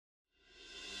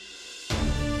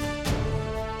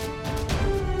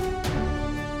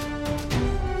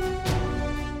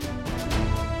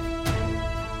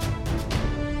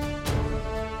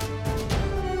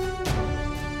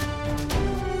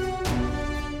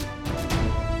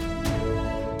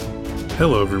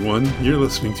Hello, everyone. You're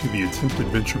listening to the Attempt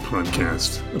Adventure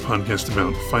Podcast, a podcast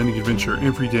about finding adventure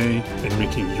every day and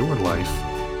making your life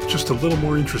just a little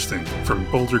more interesting. From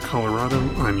Boulder, Colorado,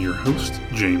 I'm your host,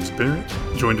 James Barrett,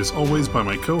 joined as always by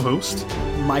my co-host,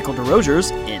 Michael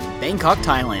DeRogers in Bangkok,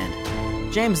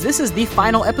 Thailand. James, this is the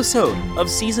final episode of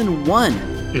Season 1.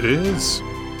 It is.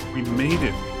 We made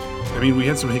it. I mean, we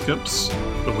had some hiccups,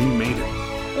 but we made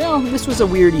it. Well, this was a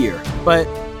weird year, but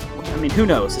I mean, who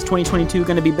knows? Is 2022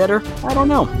 going to be better? I don't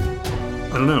know.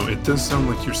 I don't know. It does sound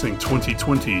like you're saying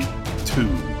 2022.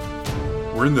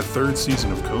 We're in the third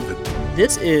season of COVID.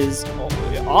 This is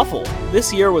awful.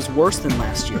 This year was worse than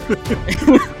last year.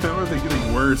 How are they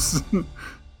getting worse?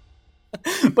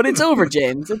 But it's over,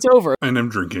 James. It's over. And I'm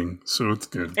drinking, so it's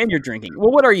good. And you're drinking.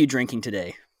 Well, what are you drinking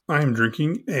today? I'm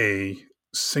drinking a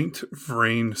St.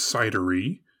 Vrain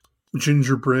Cidery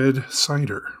gingerbread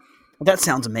cider. That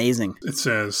sounds amazing. It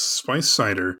says, spice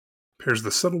cider pairs the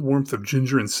subtle warmth of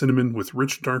ginger and cinnamon with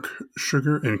rich dark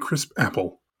sugar and crisp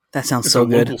apple. That sounds It's so a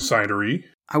good. local cidery.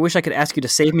 I wish I could ask you to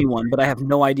save me one, but I have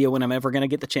no idea when I'm ever going to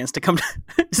get the chance to come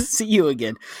to see you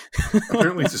again.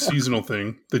 Apparently it's a seasonal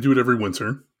thing. They do it every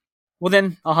winter. Well,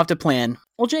 then I'll have to plan.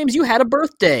 Well, James, you had a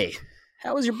birthday.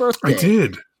 How was your birthday? I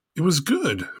did. It was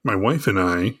good. My wife and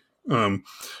I,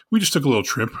 we just took a little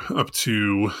trip up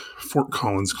to Fort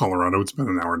Collins, Colorado. It's about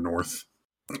an hour north.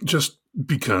 Just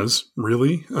because,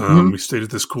 really. We stayed at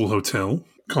this cool hotel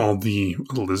called the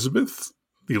Elizabeth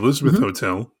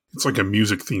Hotel. It's like a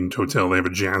music-themed hotel. They have a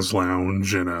jazz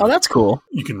lounge and Oh, that's cool.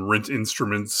 you can rent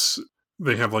instruments.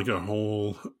 They have like a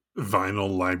whole vinyl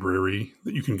library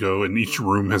that you can go, and each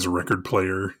room has a record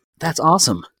player. That's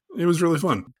awesome. It was really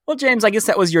fun. Well, James, I guess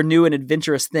that was your new and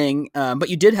adventurous thing, but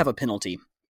you did have a penalty,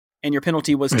 and your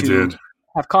penalty was to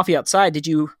have coffee outside. Did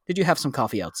you have some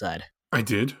coffee outside? I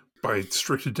did. By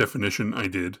strict definition, I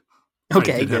did.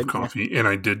 Okay, I did good. have coffee, and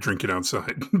I did drink it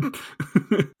outside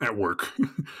at work.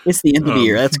 It's the end of the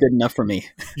year. That's good enough for me.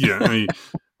 Yeah,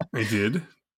 I did.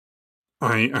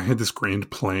 I had this grand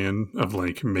plan of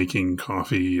like making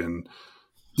coffee and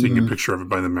taking a picture of it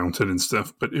by the mountain and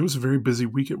stuff, but it was a very busy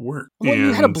week at work. Well,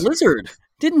 you had a blizzard,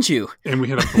 didn't you? And we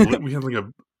had I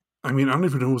don't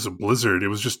even know it was a blizzard. It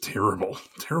was just terrible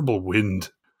wind.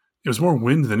 It was more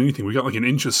wind than anything. We got like an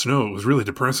inch of snow. It was really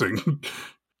depressing.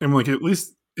 And like, at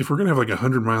least if we're going to have like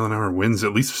 100-mile-an-hour winds,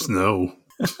 at least snow.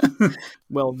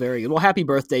 Well, very good. Well, happy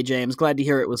birthday, James. Glad to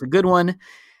hear it was a good one.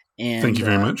 And Thank you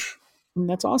very much.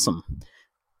 That's awesome.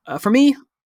 For me,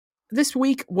 this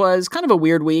week was kind of a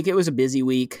weird week. It was a busy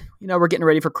week. You know, we're getting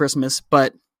ready for Christmas,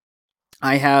 but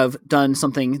I have done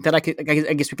something that I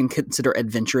guess we can consider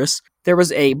adventurous. There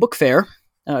was a book fair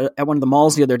at one of the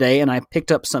malls the other day, and I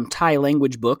picked up some Thai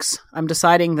language books. I'm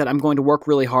deciding that I'm going to work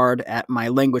really hard at my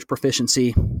language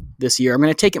proficiency this year. I'm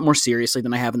going to take it more seriously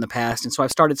than I have in the past, and so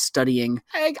I've started studying.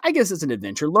 I guess it's an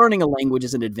adventure. Learning a language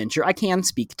is an adventure. I can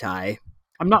speak Thai.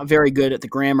 I'm not very good at the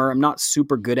grammar. I'm not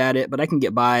super good at it, but I can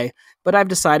get by. But I've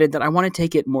decided that I want to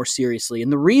take it more seriously.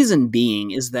 And the reason being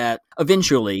is that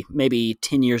eventually, maybe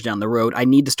 10 years down the road, I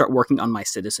need to start working on my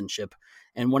citizenship.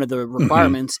 And one of the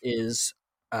requirements is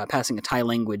passing a Thai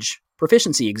language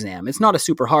proficiency exam. It's not a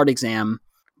super hard exam,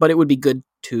 but it would be good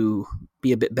to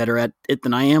be a bit better at it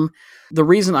than I am. The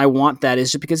reason I want that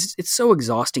is just because it's so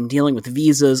exhausting dealing with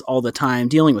visas all the time,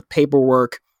 dealing with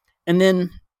paperwork. And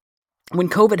then when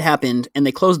COVID happened and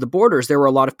they closed the borders, there were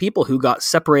a lot of people who got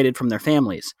separated from their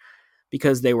families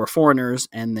because they were foreigners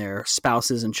and their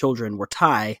spouses and children were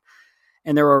Thai.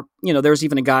 And there was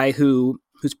even a guy whose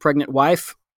pregnant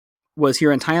wife was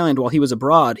here in Thailand while he was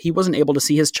abroad. He wasn't able to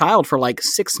see his child for like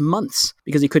 6 months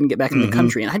because he couldn't get back in the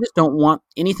country. And I just don't want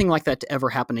anything like that to ever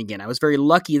happen again. I was very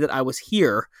lucky that I was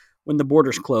here when the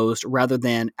borders closed rather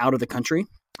than out of the country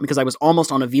because I was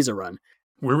almost on a visa run.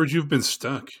 Where would you have been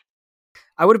stuck?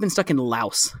 I would have been stuck in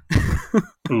Laos.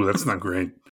 Ooh, that's not great.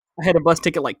 I had a bus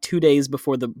ticket like 2 days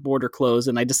before the border closed,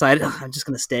 and I decided I'm just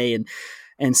going to stay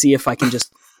and see if I can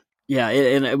just,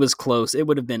 and it was close. It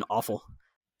would have been awful.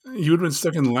 You would have been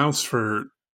stuck in Laos for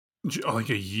like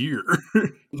a year.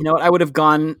 You know what? I would have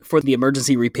gone for the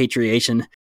emergency repatriation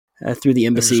through the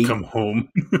embassy. Just come home.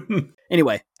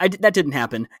 Anyway, that didn't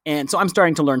happen, and so I'm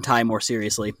starting to learn Thai more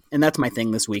seriously, and that's my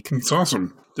thing this week. It's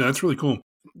awesome. Yeah, that's really cool.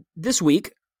 This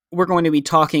week, we're going to be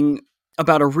talking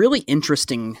about a really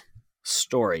interesting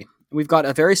story. We've got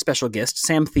a very special guest,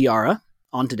 Sam Thiara,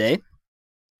 on today,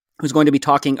 who's going to be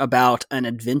talking about an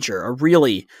adventure, a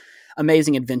really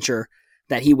amazing adventure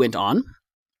that he went on.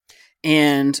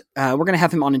 And we're going to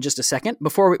have him on in just a second.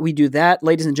 Before we do that,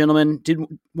 ladies and gentlemen, did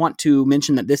want to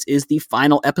mention that this is the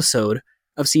final episode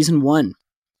of Season 1.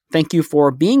 Thank you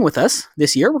for being with us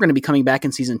this year. We're going to be coming back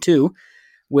in Season 2.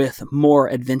 with more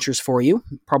adventures for you,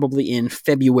 probably in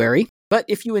February. But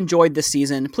if you enjoyed this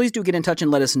season, please do get in touch and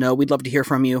let us know. We'd love to hear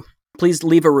from you. Please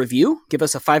leave a review. Give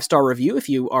us a 5-star review if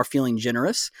you are feeling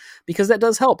generous, because that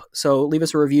does help. So leave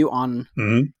us a review on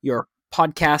your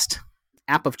podcast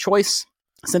app of choice.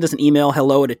 Send us an email,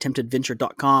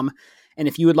 hello@attemptadventure.com. And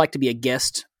if you would like to be a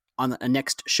guest on a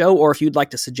next show, or if you'd like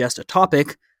to suggest a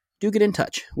topic, do get in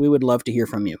touch. We would love to hear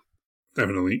from you.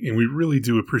 Definitely. And we really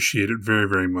do appreciate it very,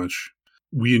 very much.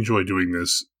 We enjoy doing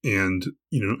this. And,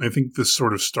 I think this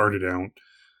sort of started out,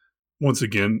 once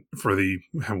again, for the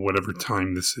whatever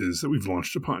time this is that we've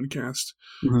launched a podcast.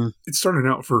 Mm-hmm. It started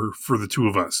out for the two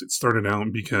of us. It started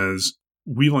out because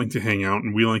we like to hang out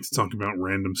and we like to talk about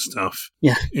random stuff.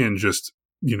 Yeah. And just,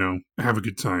 have a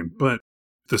good time. But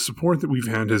the support that we've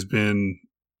had has been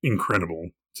incredible,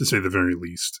 to say the very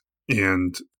least.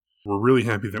 And we're really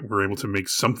happy that we're able to make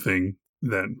something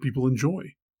that people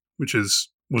enjoy, which was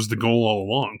the goal all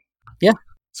along. Yeah.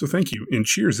 So thank you, and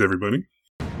cheers, everybody.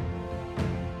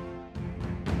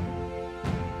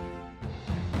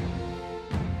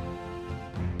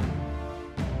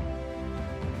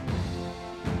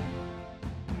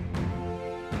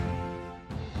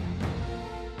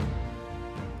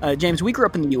 James, we grew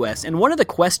up in the U.S., and one of the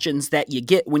questions that you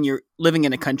get when you're living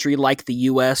in a country like the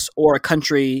U.S. or a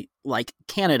country like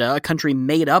Canada, a country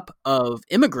made up of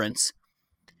immigrants,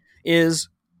 is,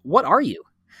 what are you?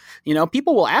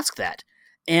 People will ask that.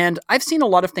 And I've seen a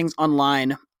lot of things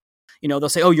online. They'll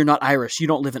say, oh, you're not Irish. You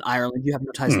don't live in Ireland. You have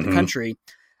no ties to the country.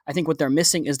 I think what they're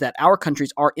missing is that our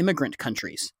countries are immigrant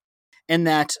countries, and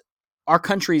that our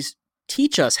countries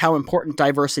teach us how important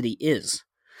diversity is.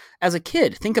 As a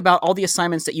kid, think about all the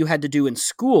assignments that you had to do in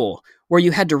school where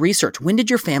you had to research, when did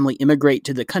your family immigrate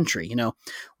to the country?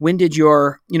 When did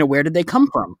where did they come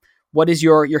from? What is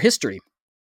your history?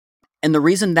 And the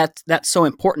reason that's so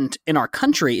important in our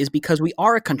country is because we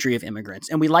are a country of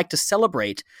immigrants, and we like to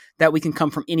celebrate that we can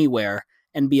come from anywhere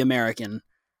and be American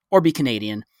or be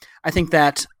Canadian. I think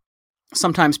that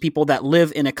sometimes people that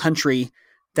live in a country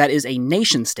that is a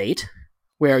nation state,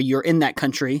 where you're in that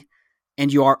country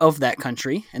and you are of that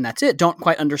country, and that's it, don't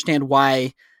quite understand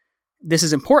why this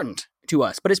is important to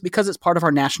us. But it's because it's part of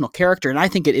our national character, and I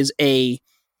think it is a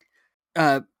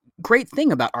great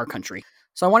thing about our country.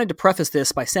 So I wanted to preface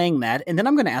this by saying that, and then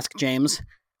I'm going to ask James,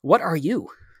 what are you?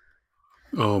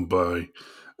 Oh, boy.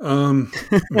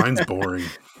 Mine's boring.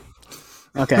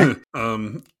 Okay.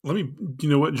 Let me,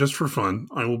 just for fun,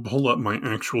 I will pull up my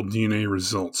actual DNA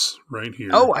results right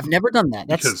here. Oh, I've never done that.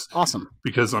 That's awesome.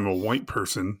 Because I'm a white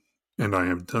person, and I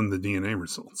have done the DNA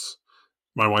results.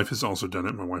 My wife has also done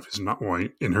it. My wife is not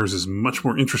white, and hers is much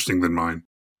more interesting than mine.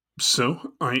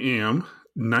 So I am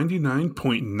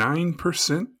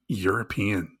 99.9%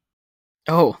 European.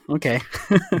 Oh, okay.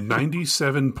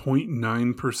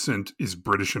 97.9% is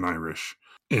British and Irish,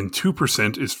 and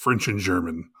 2% is French and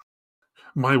German.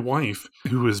 My wife,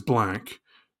 who is black,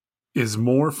 is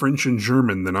more French and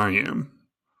German than I am.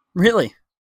 Really?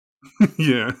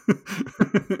 Yeah.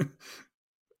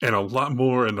 And a lot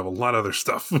more and a lot of other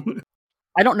stuff.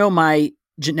 I don't know my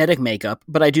genetic makeup,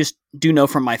 but I just do know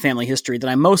from my family history that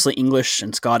I'm mostly English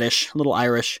and Scottish, a little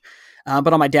Irish.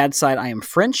 But on my dad's side, I am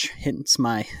French, hence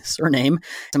my surname.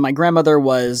 And my grandmother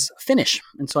was Finnish,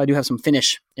 and so I do have some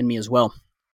Finnish in me as well.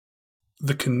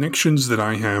 The connections that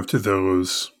I have to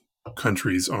those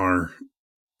countries are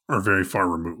very far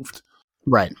removed.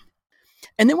 Right.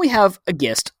 And then we have a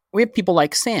guest. We have people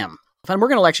like Sam. And we're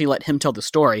going to actually let him tell the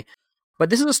story. But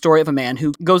this is a story of a man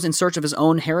who goes in search of his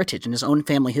own heritage and his own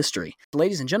family history.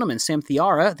 Ladies and gentlemen, Sam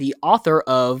Thiara, the author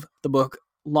of the book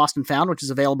Lost and Found, which is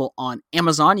available on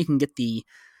Amazon. You can get the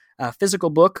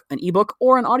physical book, an ebook,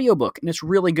 or an audiobook, and it's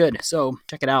really good. So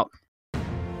check it out.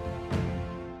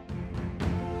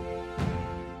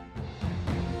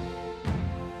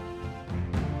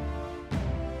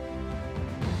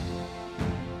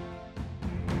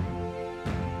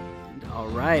 All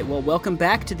right. Well, welcome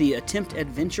back to the Attempt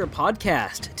Adventure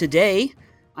podcast. Today,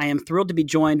 I am thrilled to be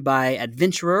joined by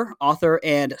adventurer, author,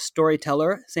 and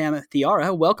storyteller Sam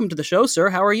Thiara. Welcome to the show, sir.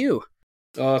 How are you?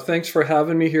 Thanks for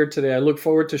having me here today. I look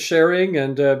forward to sharing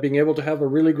and being able to have a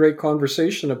really great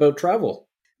conversation about travel.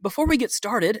 Before we get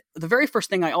started, the very first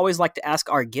thing I always like to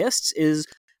ask our guests is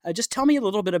just tell me a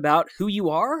little bit about who you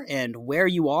are and where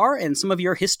you are and some of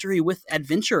your history with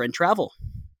adventure and travel.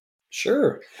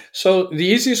 Sure. So the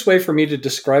easiest way for me to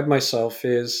describe myself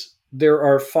is there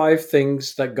are 5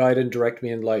 things that guide and direct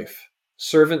me in life: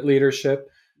 servant leadership,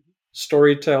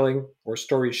 storytelling or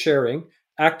story sharing,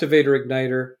 activator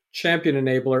igniter, champion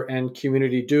enabler, and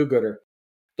community do-gooder.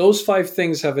 Those 5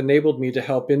 things have enabled me to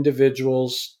help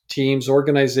individuals, teams,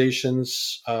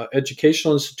 organizations,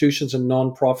 educational institutions, and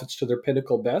nonprofits to their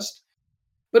pinnacle best.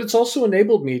 But it's also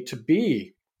enabled me to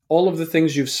be all of the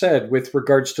things you've said with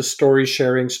regards to story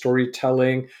sharing,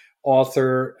 storytelling,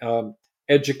 author,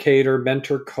 educator,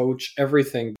 mentor, coach,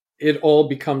 everything. It all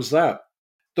becomes that.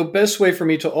 The best way for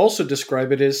me to also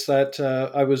describe it is that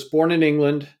I was born in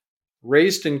England,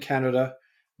 raised in Canada.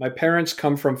 My parents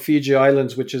come from Fiji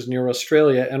Islands, which is near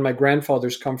Australia, and my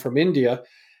grandfathers come from India.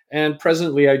 And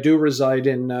presently, I do reside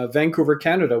in Vancouver,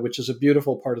 Canada, which is a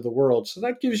beautiful part of the world. So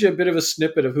that gives you a bit of a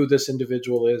snippet of who this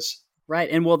individual is. Right.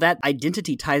 And well, that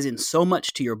identity ties in so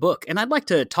much to your book. And I'd like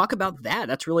to talk about that.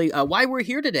 That's really why we're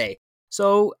here today.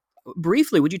 So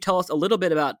briefly, would you tell us a little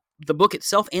bit about the book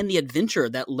itself and the adventure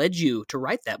that led you to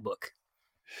write that book?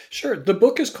 Sure. The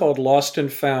book is called Lost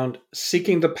and Found,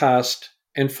 Seeking the Past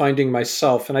and Finding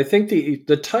Myself. And I think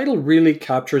the title really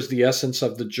captures the essence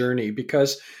of the journey,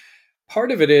 because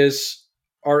part of it is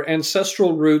our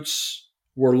ancestral roots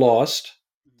were lost.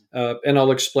 And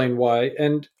I'll explain why.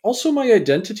 And also my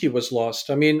identity was lost.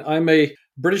 I mean, I'm a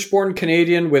British-born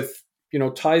Canadian with,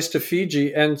 ties to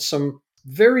Fiji and some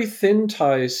very thin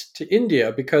ties to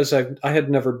India because I had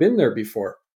never been there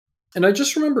before. And I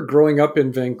just remember growing up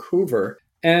in Vancouver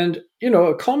and,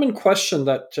 a common question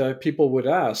that people would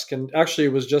ask, and actually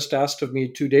it was just asked of me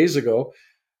 2 days ago,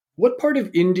 what part of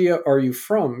India are you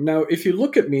from? Now, if you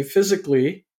look at me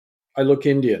physically, I look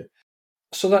Indian.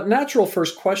 So that natural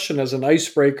first question as an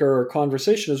icebreaker or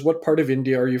conversation is, what part of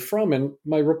India are you from? And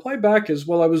my reply back is,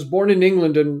 well, I was born in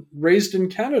England and raised in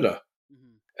Canada.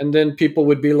 Mm-hmm. And then people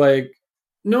would be like,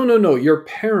 no, your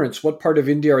parents, what part of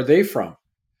India are they from?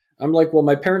 I'm like, well,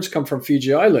 my parents come from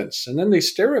Fiji Islands. And then they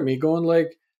stare at me going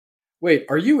like, wait,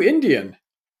 are you Indian?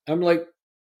 I'm like,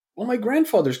 well, my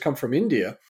grandfathers come from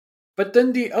India. But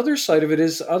then the other side of it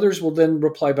is others will then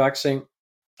reply back saying,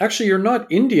 actually, you're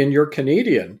not Indian, you're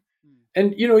Canadian.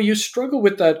 And, you struggle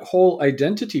with that whole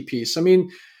identity piece. I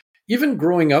mean, even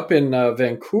growing up in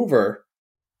Vancouver,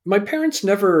 my parents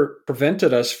never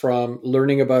prevented us from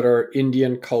learning about our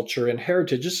Indian culture and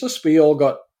heritage. It's just we all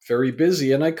got very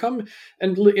busy. And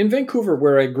in Vancouver,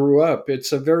 where I grew up,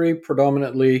 it's a very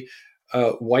predominantly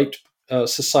white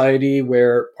society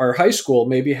where our high school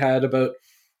maybe had about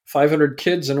 500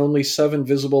 kids and only 7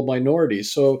 visible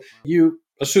minorities. So you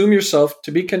assume yourself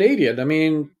to be Canadian. I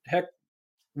mean, heck,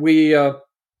 we, of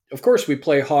course, we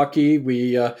play hockey,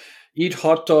 we eat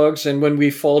hot dogs, and when we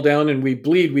fall down and we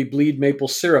bleed maple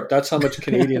syrup. That's how much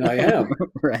Canadian I am.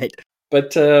 Right.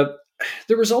 But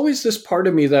there was always this part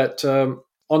of me that,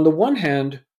 on the one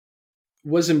hand,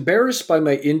 was embarrassed by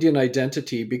my Indian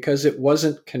identity because it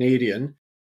wasn't Canadian.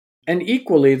 And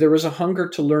equally, there was a hunger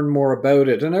to learn more about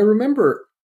it. And I remember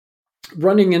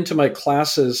running into my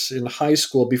classes in high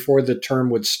school before the term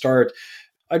would start.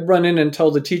 I'd run in and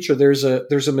tell the teacher there's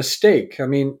a mistake. I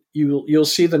mean, you'll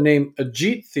see the name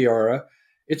Ajit Thiara.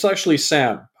 It's actually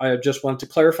Sam. I just wanted to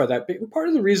clarify that. But part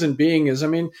of the reason being is, I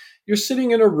mean, you're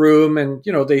sitting in a room and,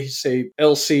 they say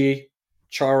Elsie,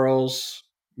 Charles,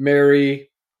 Mary,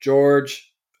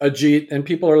 George, Ajit, and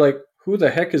people are like, who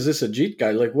the heck is this Ajit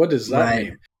guy? Like, what is that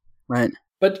name? Right.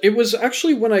 But it was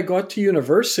actually when I got to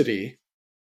university,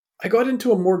 I got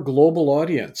into a more global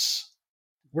audience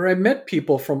where I met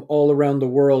people from all around the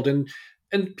world and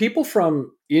people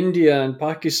from India and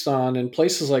Pakistan and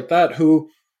places like that who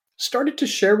started to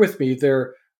share with me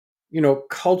their,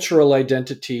 cultural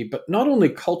identity, but not only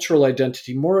cultural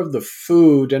identity, more of the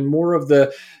food and more of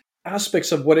the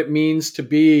aspects of what it means to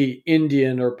be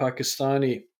Indian or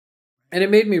Pakistani. And it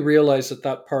made me realize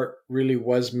that part really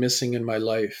was missing in my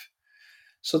life.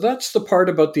 So that's the part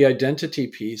about the identity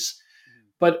piece.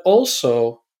 But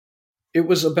also, it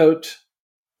was about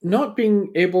not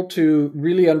being able to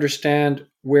really understand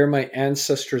where my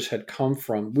ancestors had come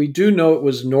from. We do know it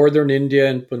was northern India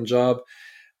and Punjab,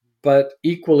 but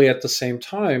equally at the same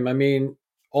time, I mean,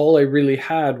 all I really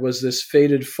had was this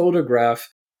faded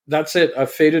photograph. That's it, a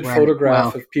faded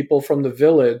photograph of people from the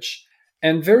village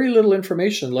and very little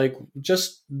information, like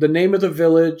just the name of the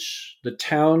village, the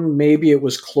town maybe it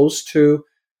was close to,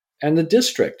 and the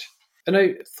district. And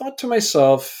I thought to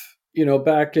myself,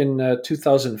 back in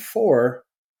 2004,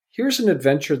 here's an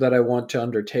adventure that I want to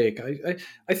undertake.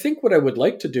 I think what I would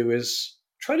like to do is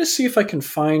try to see if I can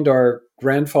find our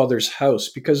grandfather's house,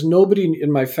 because nobody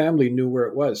in my family knew where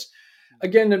it was.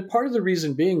 Again, and part of the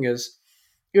reason being is,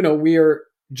 we are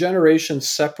generations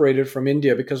separated from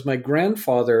India because my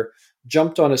grandfather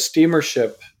jumped on a steamer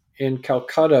ship in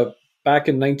Calcutta back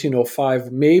in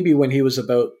 1905, maybe when he was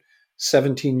about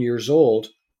 17 years old.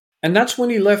 And that's when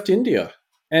he left India.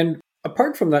 And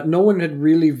apart from that, no one had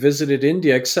really visited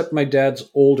India except my dad's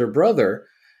older brother.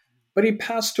 But he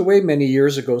passed away many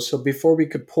years ago. So before we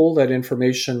could pull that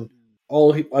information,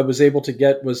 I was able to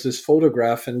get was this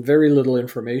photograph and very little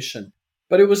information.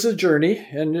 But it was a journey.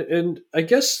 And I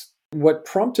guess what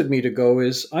prompted me to go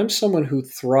is I'm someone who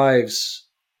thrives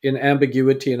in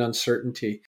ambiguity and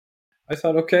uncertainty. I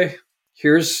thought, okay,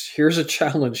 here's a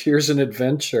challenge. Here's an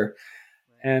adventure.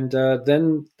 And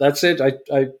then that's it.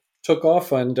 I took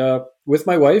off and with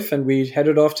my wife, and we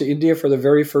headed off to India for the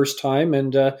very first time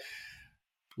and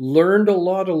learned a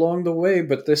lot along the way.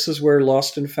 But this is where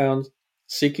Lost and Found,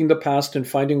 seeking the past and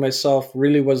finding myself,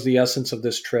 really was the essence of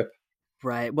this trip.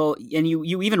 Right. Well, and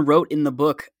you even wrote in the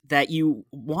book that you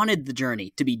wanted the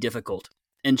journey to be difficult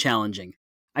and challenging.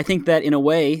 I think that in a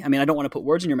way, I mean, I don't want to put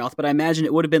words in your mouth, but I imagine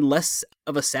it would have been less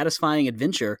of a satisfying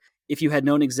adventure if you had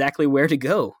known exactly where to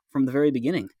go from the very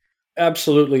beginning.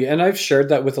 Absolutely. And I've shared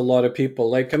that with a lot of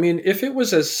people. Like, I mean, if it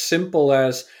was as simple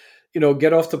as,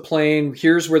 get off the plane,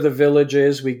 here's where the village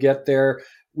is, we get there,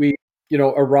 we,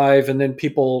 arrive, and then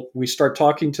we start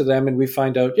talking to them and we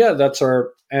find out, yeah, that's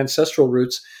our ancestral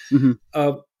roots. Mm-hmm.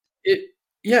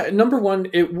 Number one,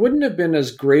 it wouldn't have been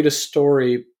as great a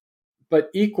story, but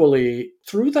equally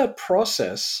through that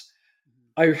process,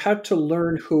 I had to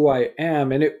learn who I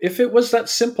am. And if it was that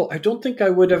simple, I don't think I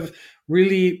would have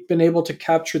really been able to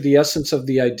capture the essence of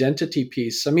the identity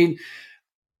piece. I mean,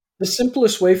 the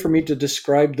simplest way for me to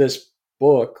describe this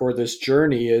book or this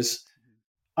journey is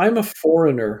I'm a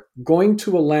foreigner going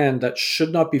to a land that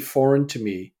should not be foreign to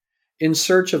me, in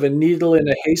search of a needle in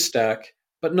a haystack,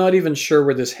 but not even sure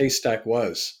where this haystack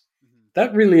was.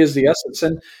 That really is the essence.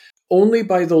 And only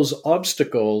by those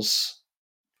obstacles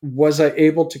was I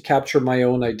able to capture my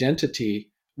own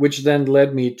identity, which then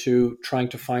led me to trying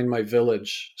to find my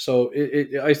village. So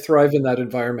I thrive in that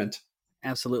environment.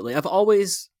 Absolutely. I've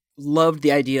always loved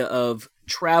the idea of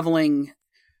traveling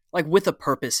like with a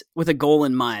purpose, with a goal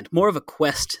in mind, more of a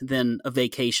quest than a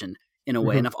vacation in a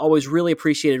way. Mm-hmm. And I've always really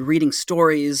appreciated reading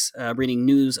stories, reading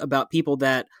news about people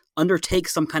that undertake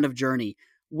some kind of journey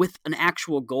with an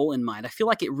actual goal in mind. I feel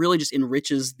like it really just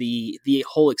enriches the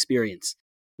whole experience.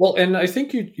 Well, and I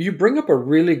think you bring up a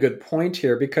really good point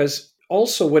here, because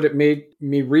also what it made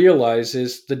me realize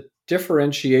is the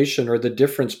differentiation or the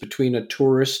difference between a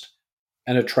tourist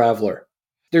and a traveler.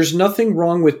 There's nothing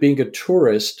wrong with being a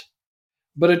tourist,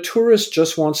 but a tourist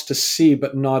just wants to see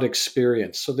but not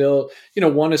experience. So they'll,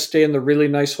 want to stay in the really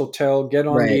nice hotel, get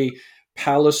on the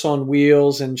palace on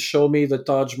wheels and show me the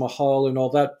Taj Mahal and all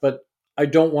that, but I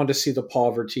don't want to see the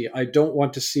poverty. I don't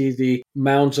want to see the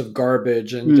mounds of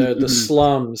garbage and the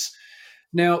slums.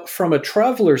 Now, from a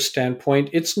traveler's standpoint,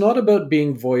 it's not about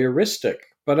being voyeuristic,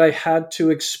 but I had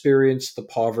to experience the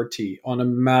poverty on a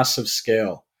massive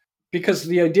scale. Because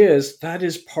the idea is that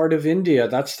is part of India.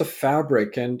 That's the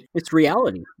fabric. And it's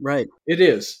reality, right? It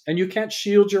is. And you can't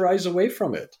shield your eyes away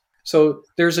from it. So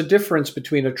there's a difference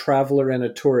between a traveler and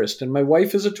a tourist. And my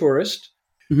wife is a tourist.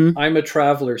 Mm-hmm. I'm a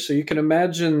traveler. So you can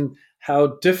imagine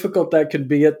how difficult that can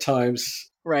be at times.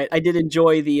 Right. I did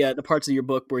enjoy the parts of your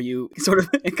book where you sort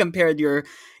of compared your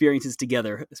experiences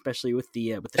together, especially with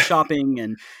the shopping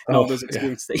and all those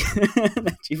experiences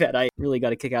that you've had. I really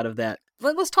got a kick out of that.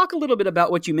 Let's talk a little bit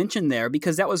about what you mentioned there,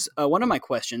 because that was one of my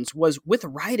questions was with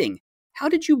writing. How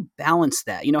did you balance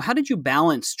that? How did you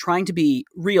balance trying to be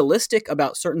realistic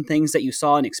about certain things that you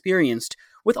saw and experienced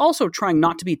with also trying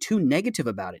not to be too negative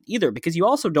about it either? Because you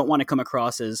also don't want to come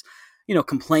across as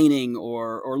complaining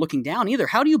or looking down either.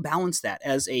 How do you balance that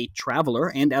as a traveler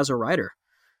and as a writer?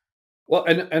 Well,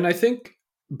 and I think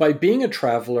by being a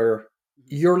traveler,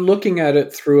 you're looking at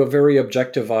it through a very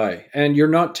objective eye, and you're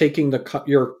not taking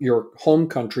your home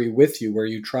country with you where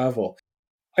you travel.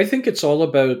 I think it's all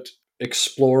about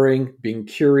exploring, being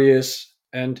curious.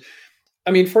 And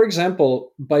I mean, for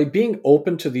example, by being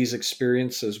open to these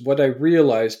experiences, what I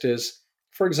realized is,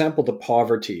 for example, the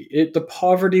poverty. The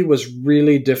poverty was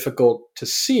really difficult to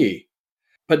see,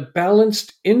 but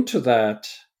balanced into that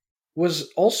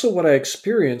was also what I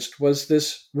experienced was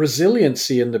this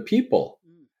resiliency in the people.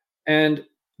 And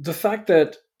the fact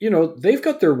that, they've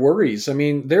got their worries. I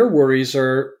mean, their worries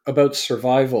are about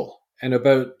survival and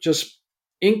about just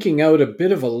inking out a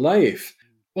bit of a life.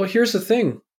 Well, here's the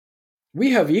thing.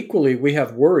 We have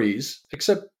worries,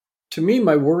 except to me,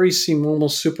 my worries seem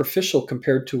almost superficial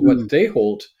compared to what they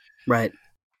hold. Right.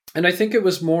 And I think it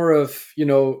was more of,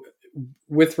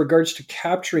 with regards to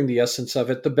capturing the essence of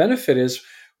it, the benefit is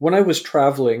when I was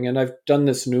traveling, and I've done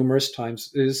this numerous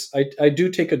times, is I do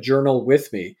take a journal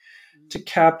with me to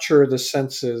capture the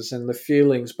senses and the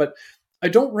feelings, but I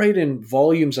don't write in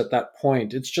volumes at that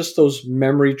point. It's just those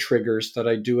memory triggers that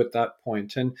I do at that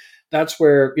point. And that's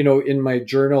where, in my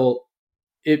journal,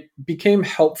 it became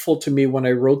helpful to me when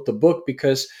I wrote the book,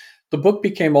 because the book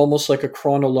became almost like a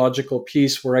chronological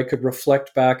piece where I could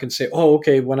reflect back and say, oh,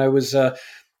 okay, when I was,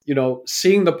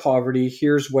 seeing the poverty,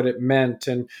 here's what it meant.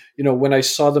 And, when I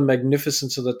saw the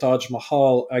magnificence of the Taj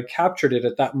Mahal, I captured it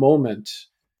at that moment,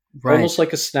 Right. almost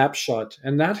like a snapshot.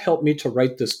 And that helped me to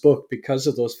write this book because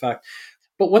of those facts.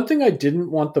 But one thing I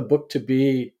didn't want the book to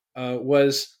be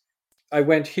was I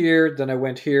went here, then I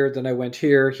went here, then I went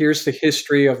here. Here's the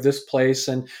history of this place,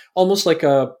 and almost like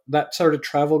that sort of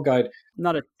travel guide.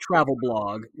 Not a travel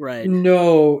blog, right?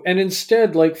 No, and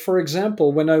instead, like for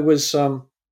example, when I was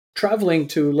traveling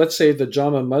to, let's say, the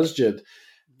Jama Masjid,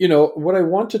 what I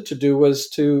wanted to do was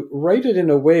to write it in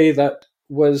a way that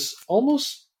was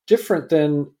almost different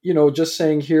than just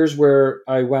saying here's where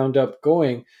I wound up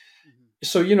going.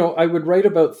 So I would write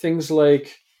about things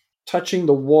like touching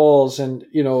the walls and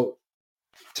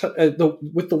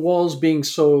with the walls being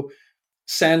so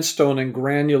sandstone and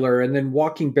granular, and then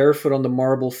walking barefoot on the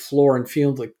marble floor and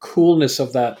feeling the coolness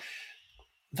of that.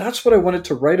 That's what I wanted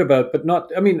to write about, but not,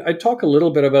 I talk a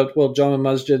little bit about, well, Jama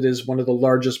Masjid is one of the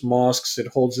largest mosques. It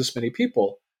holds this many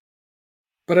people.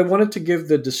 But I wanted to give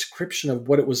the description of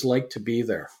what it was like to be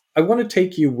there. I want to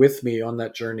take you with me on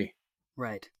that journey.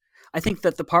 Right. I think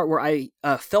that the part where I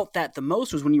felt that the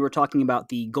most was when you were talking about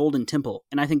the Golden Temple.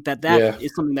 And I think that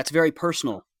is something that's very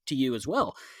personal to you as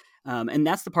well. And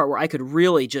that's the part where I could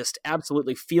really just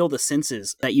absolutely feel the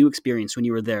senses that you experienced when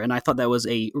you were there. And I thought that was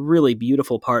a really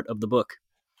beautiful part of the book.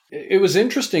 It was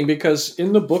interesting because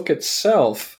in the book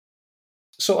itself,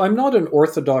 so I'm not an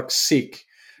Orthodox Sikh,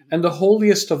 and the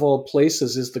holiest of all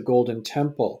places is the Golden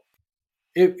Temple.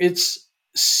 It's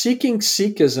seeking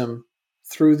Sikhism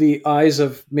through the eyes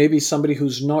of maybe somebody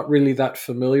who's not really that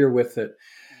familiar with it.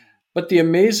 But the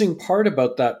amazing part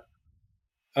about that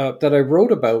I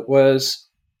wrote about was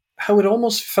how it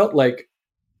almost felt like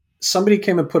somebody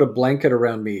came and put a blanket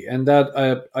around me, and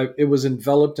that it was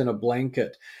enveloped in a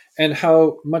blanket, and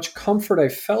how much comfort I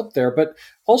felt there, but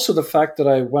also the fact that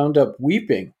I wound up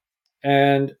weeping.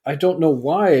 And I don't know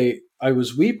why I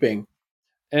was weeping.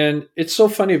 And it's so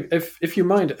funny. If you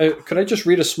mind, could I just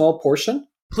read a small portion?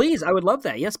 Please, I would love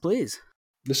that. Yes, please.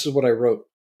 This is what I wrote.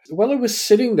 While I was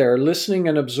sitting there, listening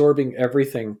and absorbing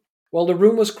everything, while the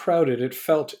room was crowded, it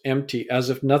felt empty, as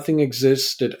if nothing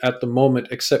existed at the moment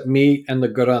except me and the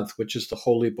Granth, which is the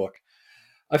holy book.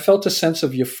 I felt a sense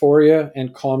of euphoria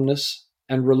and calmness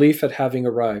and relief at having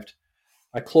arrived.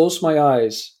 I closed my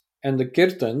eyes, and the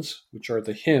kirtans, which are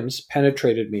the hymns,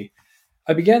 penetrated me.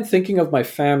 I began thinking of my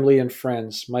family and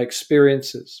friends, my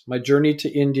experiences, my journey to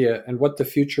India, and what the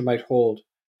future might hold.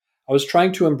 I was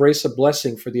trying to embrace a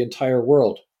blessing for the entire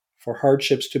world, for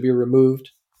hardships to be removed,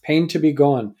 pain to be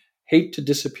gone, hate to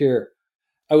disappear.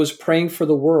 I was praying for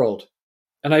the world,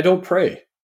 and I don't pray.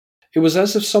 It was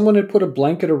as if someone had put a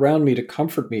blanket around me to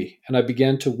comfort me, and I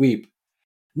began to weep.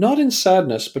 Not in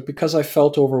sadness, but because I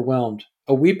felt overwhelmed,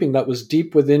 a weeping that was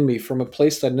deep within me from a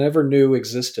place that I never knew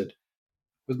existed.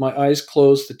 With my eyes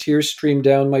closed, the tears streamed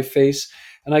down my face,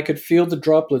 and I could feel the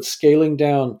droplets scaling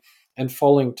down and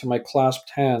falling to my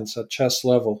clasped hands at chest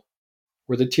level.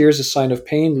 Were the tears a sign of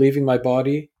pain leaving my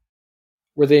body?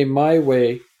 Were they my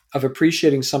way of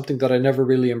appreciating something that I never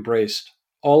really embraced?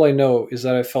 All I know is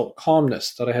that I felt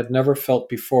calmness that I had never felt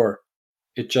before.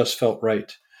 It just felt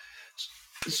right.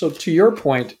 So to your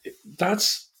point,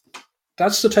 that's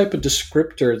the type of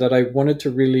descriptor that I wanted to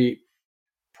really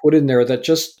put in there, that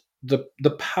just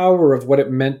the power of what it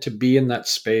meant to be in that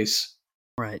space.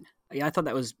 Right. Yeah, I thought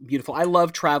that was beautiful. I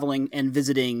love traveling and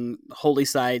visiting holy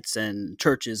sites and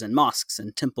churches and mosques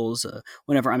and temples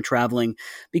whenever I'm traveling,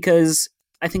 because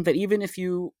I think that even if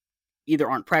you either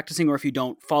aren't practicing or if you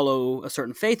don't follow a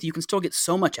certain faith, you can still get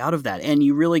so much out of that. And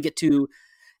you really get to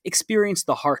experience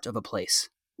the heart of a place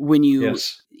when you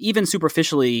even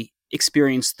superficially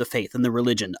experience the faith and the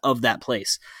religion of that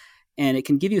place. And it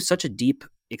can give you such a deep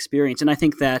experience. And I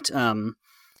think that,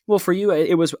 well, for you,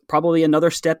 it was probably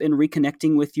another step in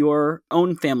reconnecting with your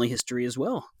own family history as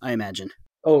well, I imagine.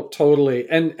 Oh, totally.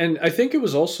 And I think it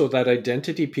was also that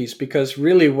identity piece, because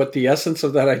really what the essence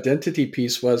of that identity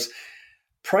piece was,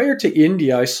 prior to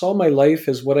India, I saw my life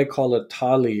as what I call a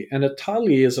thali. And a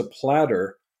thali is a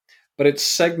platter, but it's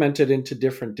segmented into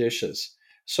different dishes.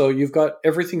 So you've got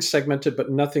everything segmented,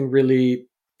 but nothing really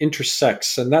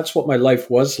intersects. And that's what my life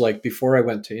was like before I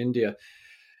went to India.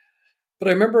 But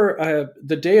I remember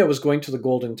the day I was going to the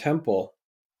Golden Temple,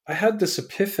 I had this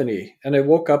epiphany, and I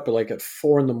woke up like at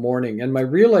 4 a.m. And my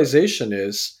realization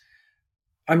is,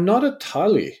 I'm not a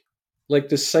thali, like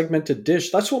this segmented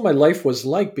dish. That's what my life was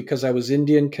like, because I was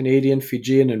Indian, Canadian,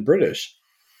 Fijian, and British.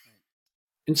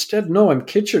 Instead, no, I'm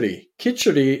khichdi.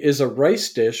 Khichdi is a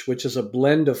rice dish, which is a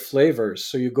blend of flavors.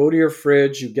 So you go to your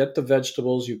fridge, you get the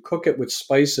vegetables, you cook it with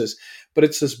spices, but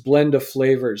it's this blend of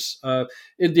flavors.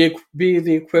 It'd be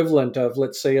the equivalent of,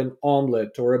 let's say, an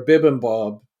omelet or a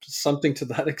bibimbap, something to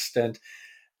that extent.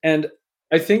 And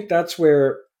I think that's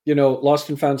where, Lost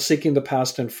and Found, Seeking the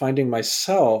Past, and Finding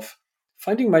Myself.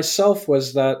 Finding myself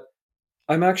was that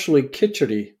I'm actually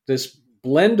khichdi, this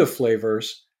blend of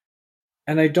flavors,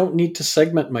 and I don't need to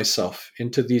segment myself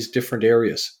into these different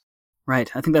areas. Right.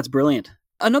 I think that's brilliant.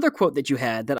 Another quote that you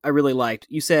had that I really liked,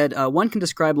 you said, one can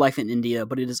describe life in India,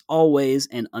 but it is always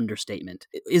an understatement.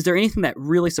 Is there anything that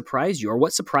really surprised you, or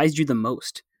what surprised you the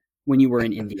most when you were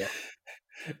in India?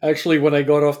 Actually, when I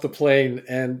got off the plane,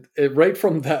 and right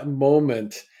from that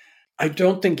moment, I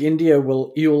don't think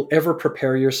you'll ever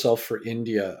prepare yourself for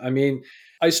India. I mean,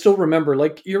 I still remember,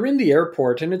 like, you're in the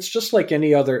airport and it's just like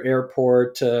any other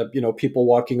airport, people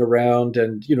walking around,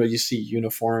 and, you see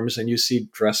uniforms and you see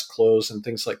dress clothes and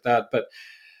things like that. But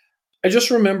I just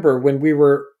remember when we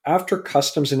were, after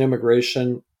customs and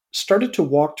immigration, started to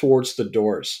walk towards the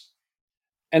doors.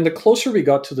 And the closer we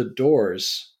got to the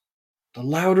doors, the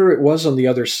louder it was on the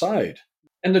other side.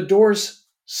 And the doors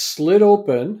slid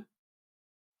open.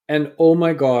 And oh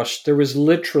my gosh, there was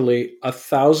literally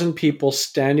 1,000 people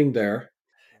standing there.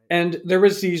 And there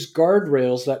was these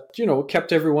guardrails that,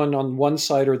 kept everyone on one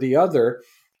side or the other.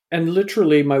 And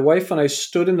literally my wife and I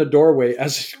stood in the doorway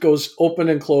as it goes open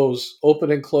and close,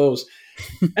 open and close.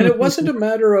 And it wasn't a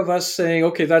matter of us saying,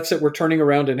 okay, that's it, we're turning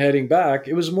around and heading back.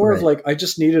 It was more of like, I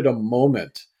just needed a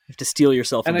moment. You have to steel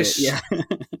yourself a bit. Yeah.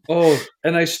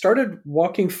 And I started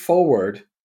walking forward.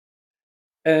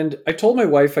 And I told my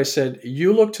wife, I said,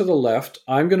 you look to the left,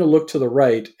 I'm going to look to the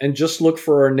right, and just look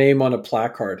for our name on a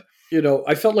placard.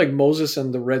 I felt like Moses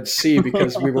and the Red Sea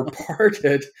because we were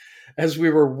parted as we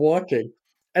were walking.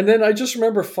 And then I just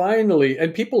remember finally,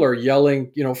 and people are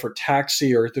yelling, for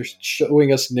taxi, or they're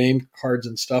showing us name cards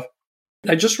and stuff.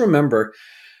 I just remember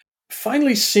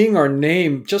finally seeing our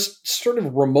name just sort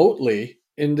of remotely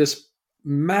in this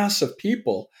mass of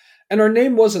people. And our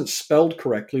name wasn't spelled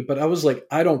correctly, but I was like,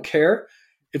 I don't care.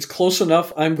 It's close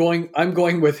enough. I'm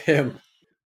going with him.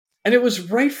 And it was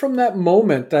right from that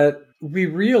moment that we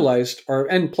realized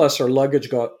and plus our luggage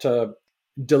got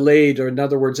delayed, or in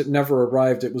other words, it never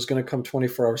arrived. It was going to come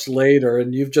 24 hours later,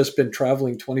 and you've just been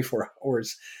traveling 24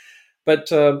 hours. But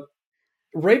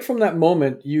right from that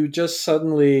moment, you just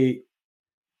suddenly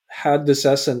had this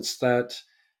essence that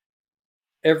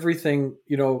everything,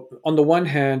 on the one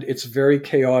hand, it's very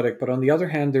chaotic, but on the other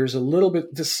hand, there's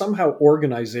this somehow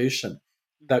organization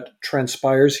that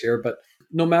transpires here. But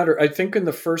no matter, I think in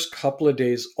the first couple of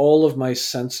days, all of my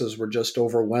senses were just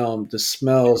overwhelmed. The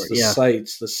smells, the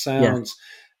sights, the sounds,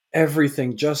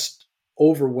 everything just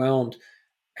overwhelmed.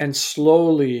 And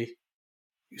slowly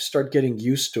you start getting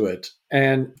used to it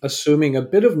and assuming a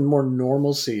bit of more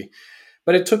normalcy.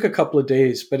 But it took a couple of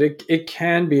days, but it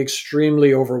can be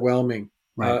extremely overwhelming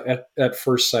at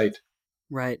first sight.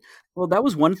 Right. Well, that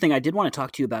was one thing I did want to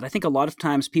talk to you about. I think a lot of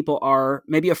times people are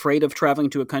maybe afraid of traveling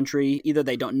to a country either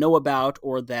they don't know about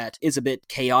or that is a bit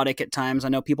chaotic at times. I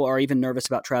know people are even nervous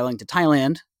about traveling to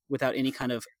Thailand without any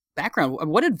kind of background.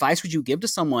 What advice would you give to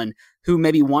someone who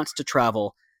maybe wants to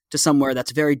travel to somewhere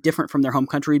that's very different from their home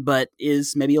country, but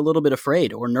is maybe a little bit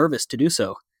afraid or nervous to do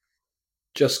so?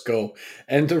 Just go.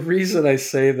 And the reason I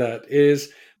say that is,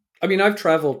 I've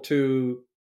traveled to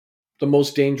the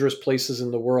most dangerous places in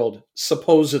the world,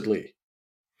 supposedly,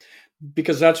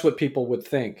 because that's what people would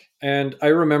think. And I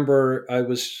remember I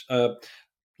was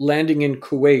landing in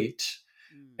Kuwait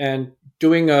and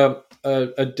doing a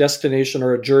destination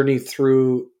or a journey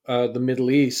through the Middle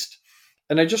East.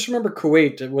 And I just remember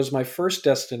Kuwait, it was my first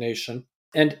destination,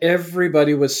 and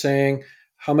everybody was saying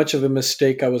how much of a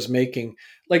mistake I was making.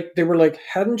 Like, they were like,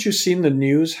 hadn't you seen the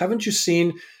news? Haven't you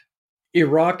seen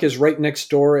Iraq is right next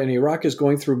door, and Iraq is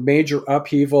going through major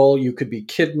upheaval. You could be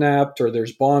kidnapped, or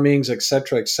there's bombings,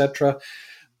 etc., etc.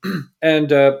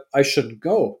 And I shouldn't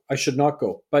go. I should not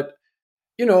go. But,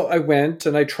 I went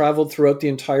and I traveled throughout the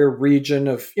entire region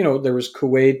of, there was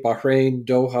Kuwait, Bahrain,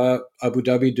 Doha, Abu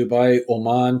Dhabi, Dubai,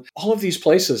 Oman, all of these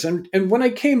places. And when I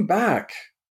came back,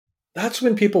 that's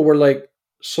when people were like,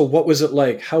 so what was it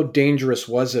like? How dangerous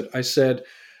was it? I said,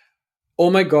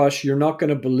 oh my gosh, you're not going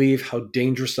to believe how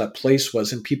dangerous that place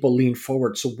was. And people leaned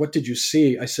forward. So what did you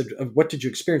see? I said, what did you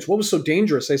experience? What was so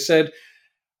dangerous? I said,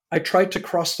 I tried to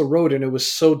cross the road and it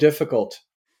was so difficult.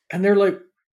 And they're like,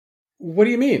 what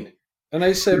do you mean? And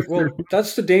I said, well,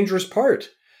 that's the dangerous part.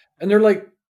 And they're like,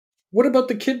 what about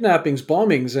the kidnappings,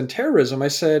 bombings, and terrorism? I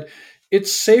said,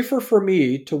 it's safer for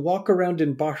me to walk around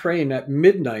in Bahrain at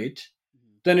midnight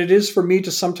than it is for me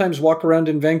to sometimes walk around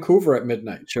in Vancouver at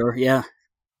midnight. Sure. Yeah.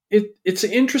 It's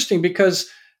interesting because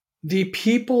the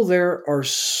people there are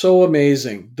so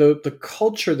amazing. The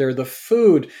culture there, the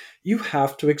food, you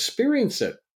have to experience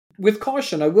it. With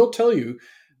caution, I will tell you,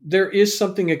 there is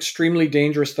something extremely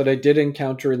dangerous that I did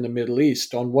encounter in the Middle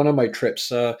East on one of my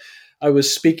trips. I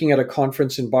was speaking at a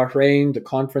conference in Bahrain. The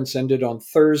conference ended on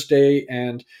Thursday,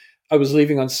 and I was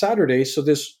leaving on Saturday. So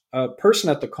this person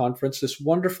at the conference, this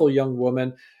wonderful young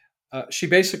woman, she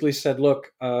basically said,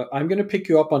 look, I'm going to pick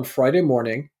you up on Friday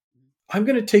morning. I'm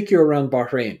going to take you around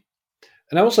Bahrain.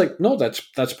 And I was like, no,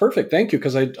 that's perfect. Thank you,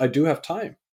 because I do have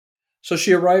time. So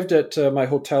she arrived at my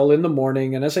hotel in the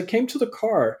morning. And as I came to the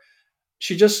car,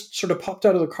 she just sort of popped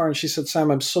out of the car and she said, Sam,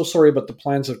 I'm so sorry, but the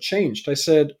plans have changed. I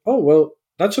said, oh, well,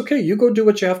 that's okay. You go do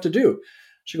what you have to do.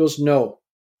 She goes, no,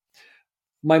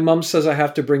 my mom says I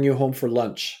have to bring you home for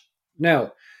lunch.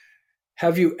 Now,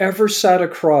 have you ever sat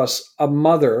across a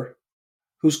mother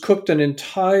who's cooked an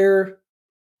entire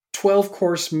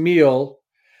 12-course meal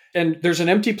and there's an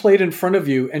empty plate in front of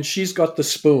you and she's got the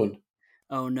spoon?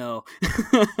 Oh, no.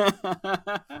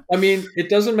 I mean, it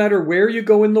doesn't matter where you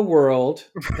go in the world.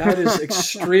 That is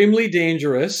extremely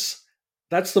dangerous.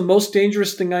 That's the most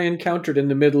dangerous thing I encountered in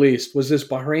the Middle East was this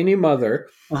Bahraini mother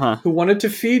who wanted to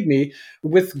feed me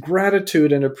with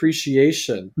gratitude and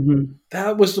appreciation. Mm-hmm.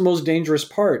 That was the most dangerous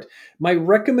part. My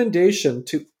recommendation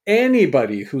to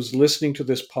anybody who's listening to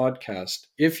this podcast,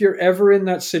 if you're ever in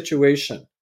that situation,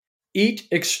 eat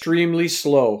extremely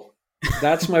slow.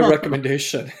 That's my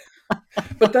recommendation.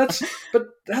 But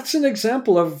that's an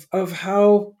example of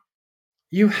how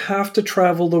you have to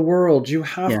travel the world. You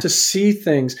have to see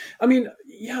things. I mean,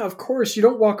 yeah, of course, you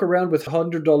don't walk around with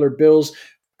 $100 bills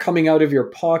coming out of your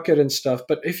pocket and stuff.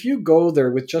 But if you go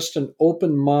there with just an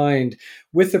open mind,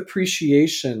 with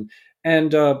appreciation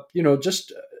and,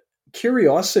 just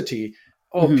curiosity,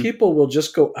 people will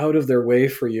just go out of their way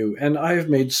for you. And I've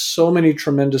made so many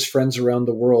tremendous friends around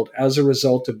the world as a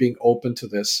result of being open to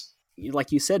this.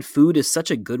 Like you said, food is such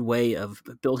a good way of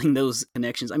building those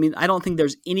connections. I mean, I don't think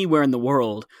there's anywhere in the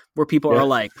world where people are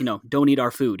like, don't eat our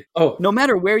food. Oh, no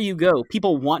matter where you go,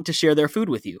 people want to share their food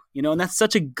with you, and that's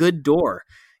such a good door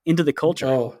into the culture.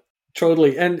 Oh,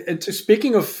 totally. And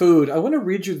speaking of food, I want to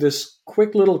read you this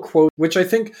quick little quote, which I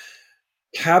think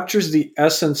captures the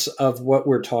essence of what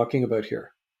we're talking about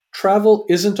here. Travel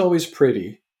isn't always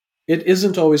pretty. It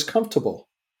isn't always comfortable.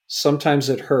 Sometimes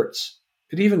it hurts.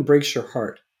 It even breaks your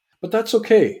heart. But that's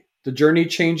okay. The journey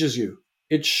changes you.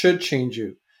 It should change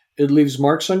you. It leaves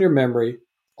marks on your memory,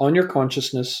 on your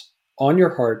consciousness, on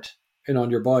your heart, and on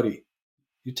your body.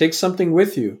 You take something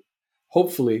with you.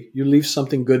 Hopefully, you leave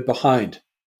something good behind.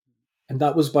 And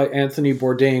that was by Anthony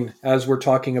Bourdain, as we're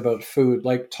talking about food.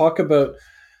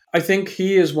 I think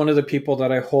he is one of the people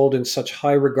that I hold in such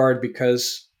high regard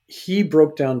because he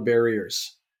broke down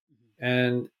barriers.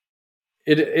 And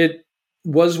it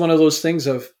was one of those things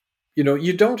of,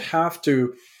 you don't have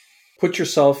to put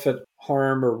yourself at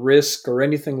harm or risk or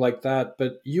anything like that,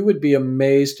 but you would be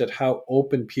amazed at how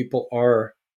open people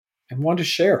are and want to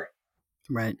share.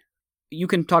 Right. You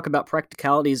can talk about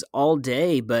practicalities all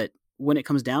day, but when it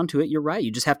comes down to it, you're right. You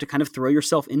just have to kind of throw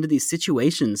yourself into these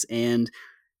situations and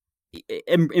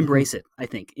embrace it, I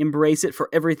think. Embrace it for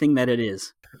everything that it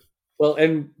is. Well,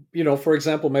 and, for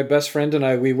example, my best friend and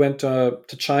I, we went to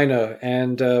China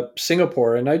and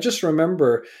Singapore. And I just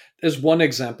remember as one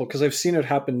example, because I've seen it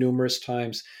happen numerous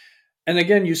times. And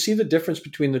again, you see the difference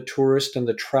between the tourist and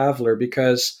the traveler,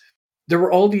 because there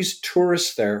were all these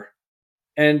tourists there.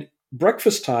 And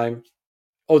breakfast time,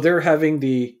 they're having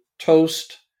the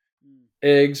toast,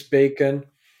 eggs, bacon.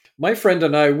 My friend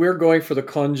and I, we're going for the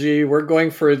congee. We're going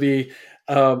for the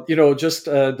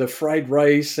the fried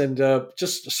rice and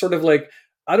just sort of like,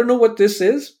 I don't know what this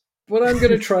is, but I'm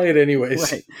going to try it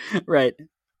anyways. Right.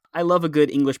 I love a good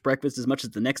English breakfast as much as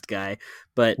the next guy,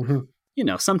 but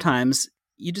sometimes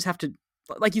you just have to,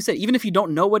 like you said, even if you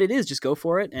don't know what it is, just go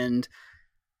for it. And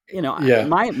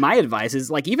my advice is,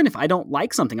 like, even if I don't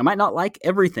like something, I might not like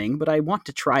everything, but I want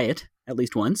to try it at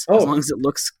least once, as long as it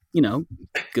looks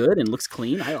good and looks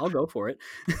clean. I'll go for it.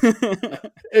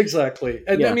 Exactly.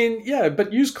 And I mean,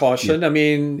 but use caution. I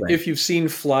mean, if you've seen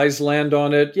flies land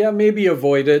on it, maybe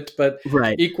avoid it. But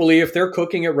equally, if they're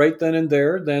cooking it right then and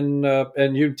there, then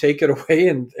and you take it away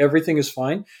and everything is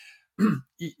fine,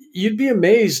 you'd be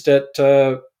amazed at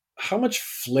how much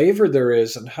flavor there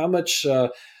is and how much. I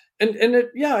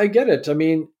get it. I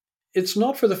mean, it's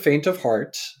not for the faint of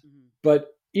heart, but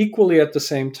equally at the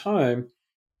same time,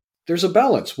 there's a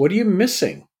balance. What are you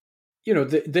missing?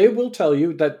 They will tell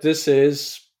you that this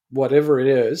is whatever it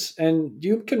is, and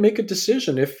you can make a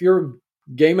decision if you're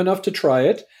game enough to try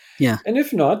it. Yeah. And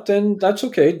if not, then that's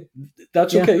okay.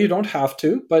 That's Yeah. okay. You don't have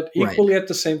to. But Right. equally at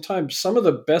the same time, some of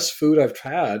the best food I've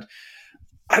had,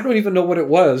 I don't even know what it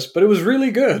was, but it was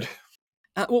really good.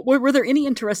 Were there any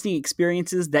interesting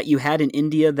experiences that you had in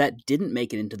India that didn't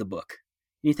make it into the book?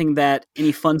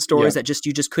 Any fun stories Yeah. that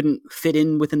you just couldn't fit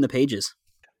in within the pages?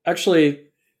 Actually,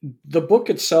 the book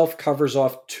itself covers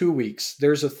off 2 weeks.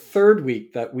 There's a third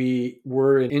week that we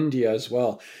were in India as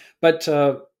well. But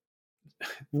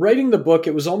writing the book,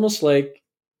 it was almost like,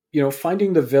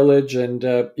 finding the village and,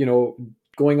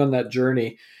 going on that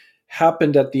journey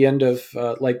happened at the end of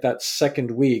like that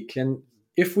second week. And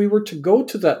if we were to go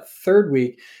to that third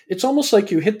week, it's almost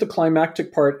like you hit the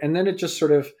climactic part and then it just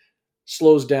sort of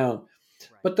slows down.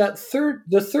 But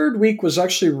the third week was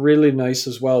actually really nice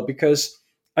as well, because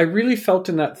I really felt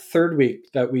in that third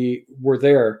week that we were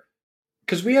there,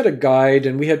 because we had a guide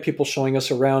and we had people showing us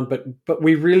around, but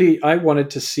I wanted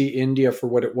to see India for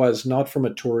what it was, not from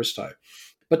a tourist eye.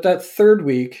 But that third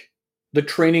week, the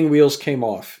training wheels came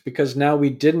off, because now we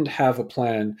didn't have a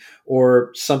plan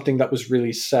or something that was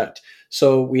really set.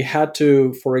 So we had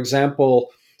to, for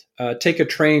example, take a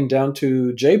train down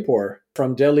to Jaipur,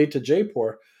 from Delhi to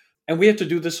Jaipur, and we had to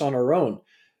do this on our own.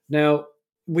 Now,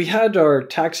 we had our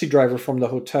taxi driver from the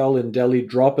hotel in Delhi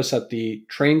drop us at the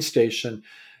train station,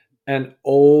 and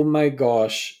oh my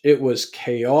gosh, it was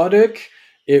chaotic.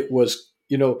 It was,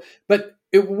 but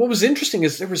what was interesting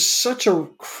is there was such a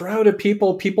crowd of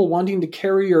people wanting to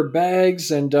carry your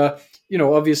bags. And,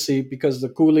 obviously because the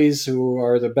coolies, who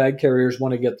are the bag carriers,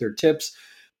 want to get their tips.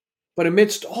 But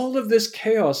amidst all of this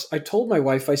chaos, I told my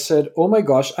wife, I said, oh my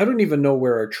gosh, I don't even know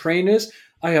where our train is.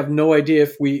 I have no idea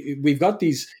if we've got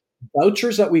these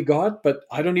vouchers that we got, but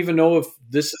I don't even know if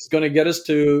this is going to get us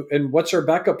to, and what's our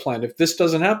backup plan? If this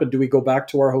doesn't happen, do we go back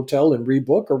to our hotel and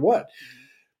rebook or what?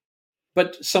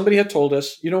 But somebody had told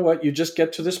us, you know what, you just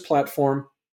get to this platform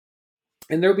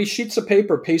and there'll be sheets of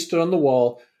paper pasted on the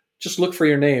wall. Just look for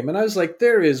your name. And I was like,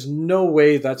 there is no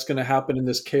way that's going to happen in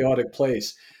this chaotic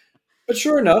place. But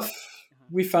sure enough,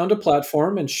 we found a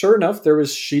platform, and sure enough, there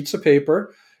was sheets of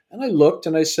paper. And I looked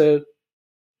and I said,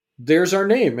 there's our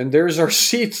name and there's our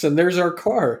seats and there's our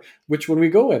car, which one we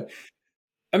go in.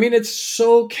 I mean, it's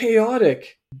so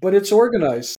chaotic, but it's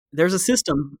organized. There's a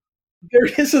system. There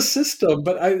is a system,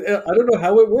 but I don't know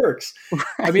how it works. Right.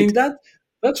 I mean,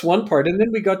 that's one part. And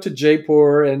then we got to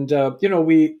Jaipur, and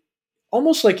we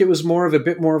almost like it was a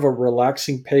bit more of a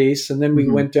relaxing pace. And then we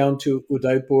went down to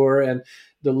Udaipur and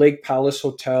the Lake Palace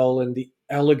Hotel, and the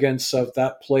elegance of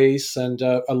that place, and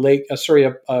a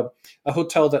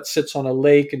hotel that sits on a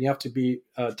lake, and you have to be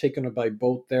taken by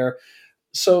boat there.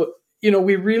 So,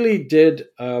 we really did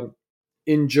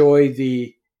enjoy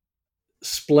the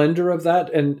splendor of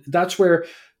that. And that's where,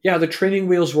 the training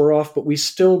wheels were off, but we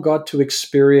still got to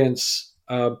experience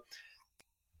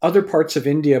other parts of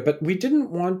India. But we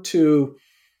didn't want to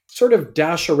sort of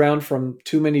dash around from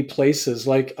too many places.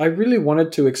 Like, I really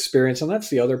wanted to experience, and that's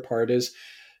the other part is,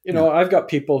 I've got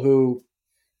people who,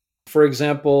 for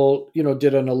example,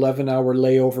 did an 11-hour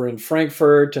layover in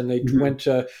Frankfurt, and they went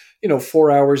to,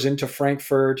 4 hours into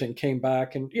Frankfurt and came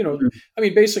back. And, I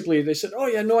mean, basically they said, oh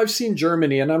yeah, no, I've seen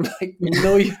Germany. And I'm like,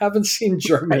 no, you haven't seen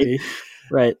Germany.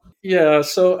 Right. Yeah.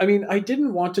 So, I mean, I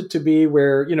didn't want it to be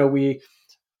where, we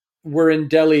were in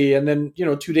Delhi, and then,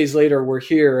 2 days later we're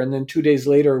here. And then 2 days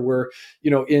later we're,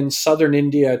 in southern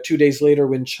India. 2 days later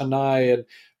we're in Chennai. And,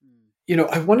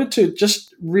 I wanted to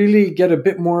just really get a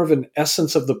bit more of an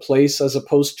essence of the place, as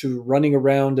opposed to running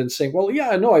around and saying, well,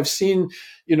 yeah, no, I've seen,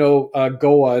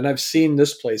 Goa, and I've seen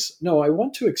this place. No, I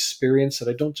want to experience it.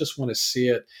 I don't just want to see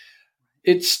it.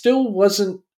 It still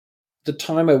wasn't the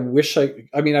time I wish I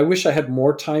wish I had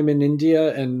more time in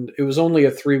India, and it was only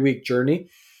a 3-week journey.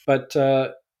 But, I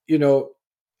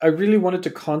really wanted to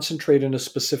concentrate in a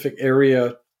specific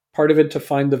area, part of it to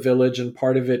find the village and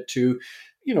part of it to,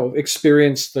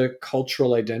 experience the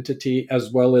cultural identity,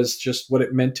 as well as just what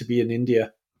it meant to be in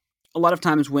India. A lot of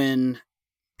times when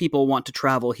people want to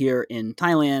travel here in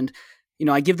Thailand,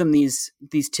 I give them these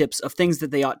tips of things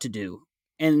that they ought to do.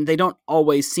 And they don't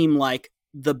always seem like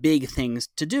the big things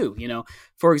to do.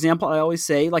 For example, I always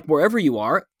say, like, wherever you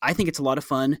are, I think it's a lot of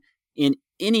fun in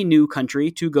any new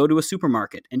country to go to a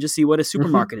supermarket and just see what a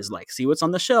supermarket is like, see what's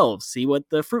on the shelves, see what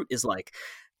the fruit is like.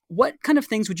 What kind of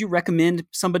things would you recommend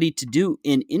somebody to do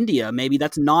in India? Maybe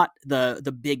that's not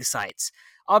the big sites.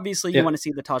 Obviously, you want to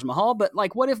see the Taj Mahal, but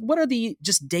like, what are the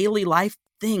just daily life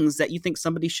things that you think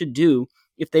somebody should do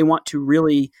if they want to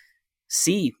really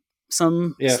see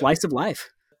some slice of life?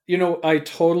 I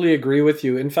totally agree with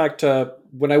you. In fact,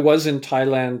 when I was in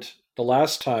Thailand the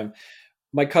last time,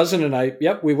 my cousin and I,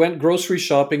 we went grocery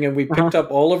shopping, and we picked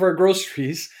up all of our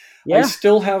groceries. Yeah. I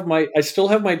still have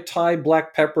my Thai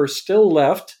black pepper still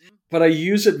left, but I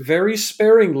use it very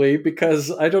sparingly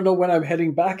because I don't know when I'm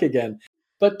heading back again.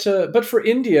 But for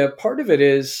India, part of it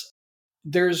is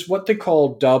there's what they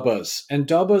call dabas, and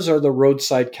dabas are the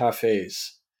roadside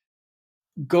cafes.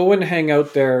 Go and hang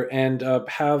out there and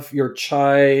have your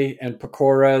chai and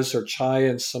pakoras or chai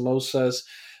and samosas.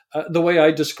 The way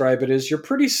I describe it is you're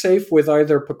pretty safe with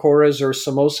either pakoras or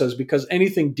samosas because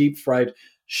anything deep fried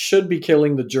should be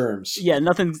killing the germs. Yeah,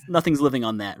 nothing's living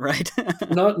on that, right?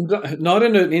 Not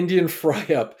in an Indian fry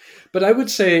up, but I would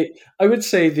say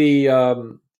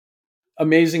the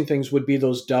amazing things would be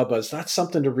those dabbas. That's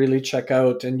something to really check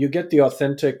out, and you get the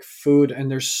authentic food, and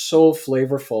they're so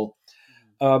flavorful.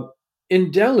 Uh, in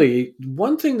Delhi,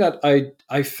 one thing that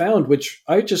I found, which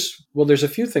there's a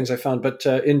few things I found, but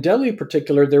in Delhi in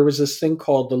particular, there was this thing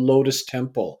called the Lotus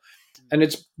Temple, and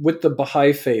it's with the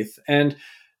Baha'i faith, and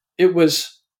it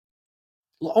was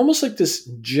almost like this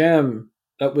gem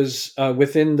that was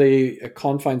within the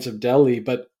confines of Delhi.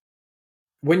 But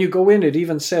when you go in, it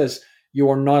even says you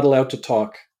are not allowed to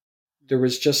talk. There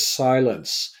was just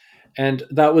silence, and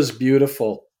that was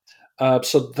beautiful.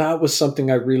 So that was something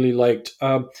I really liked.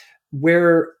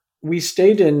 Where we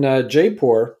stayed in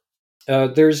Jaipur,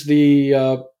 there's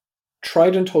the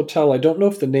Trident Hotel. I don't know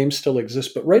if the name still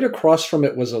exists, but right across from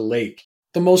it was a lake.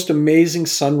 The most amazing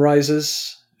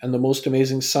sunrises and the most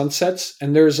amazing sunsets.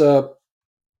 And there's I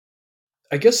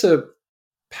guess a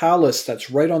palace that's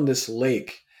right on this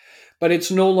lake, but it's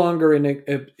no longer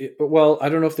well, I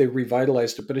don't know if they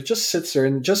revitalized it, but it just sits there.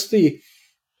 And just the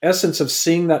essence of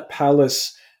seeing that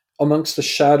palace amongst the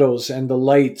shadows and the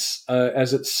lights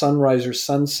as it's sunrise or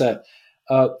sunset,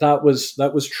 that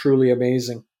was truly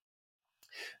amazing.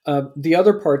 The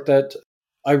other part that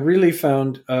I really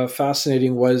found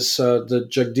fascinating was the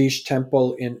Jagdish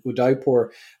Temple in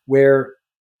Udaipur, where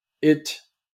it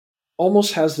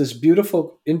almost has this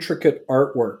beautiful, intricate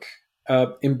artwork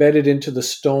embedded into the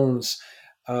stones.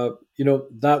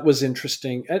 That was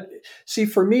interesting. And see,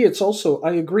 for me, it's also,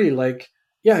 I agree, like,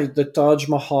 yeah, the Taj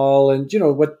Mahal and,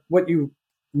 what you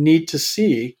need to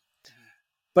see.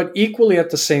 But equally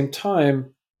at the same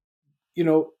time,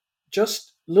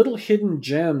 just little hidden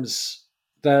gems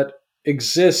that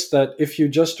exist that if you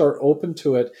just are open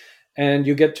to it and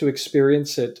you get to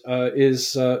experience it,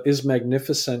 is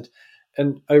magnificent.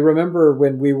 And I remember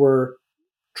when we were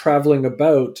traveling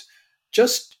about,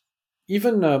 just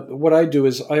even what I do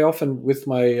is I often with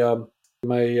my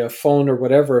phone or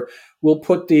whatever will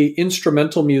put the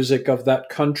instrumental music of that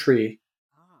country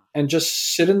and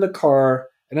just sit in the car.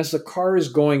 And as the car is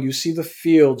going, you see the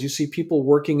fields, you see people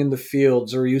working in the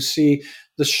fields, or you see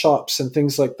the shops and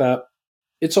things like that.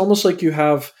 It's almost like you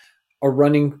have a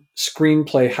running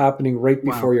screenplay happening right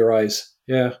before your eyes.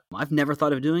 Yeah. I've never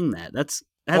thought of doing that. That's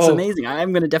Oh, amazing.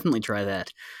 I'm going to definitely try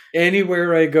that.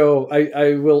 anywhere I go,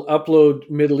 I will upload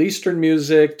Middle Eastern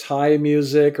music, Thai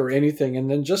music, or anything, and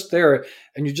then just there,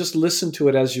 and you just listen to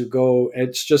it as you go.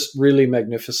 It's just really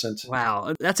magnificent.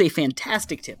 Wow, that's a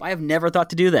fantastic tip. I have never thought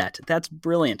to do that. That's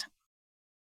brilliant.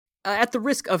 At the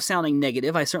risk of sounding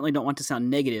negative, I certainly don't want to sound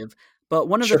negative, but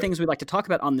one of the Sure. things we like to talk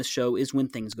about on this show is when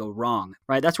things go wrong,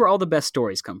 right? That's where all the best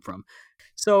stories come from.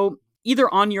 So, either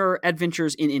on your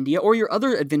adventures in India or your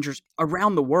other adventures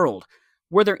around the world,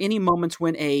 were there any moments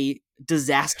when a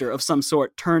disaster of some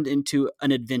sort turned into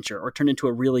an adventure or turned into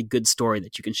a really good story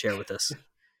that you can share with us?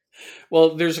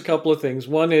 Well, there's a couple of things.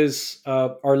 One is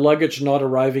our luggage not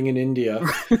arriving in India,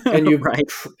 and you've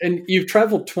Right. and you've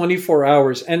traveled 24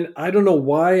 hours. And I don't know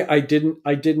why I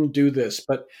didn't do this,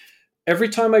 but every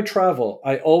time I travel,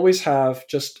 I always have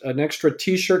just an extra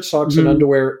T-shirt, socks, and Mhm.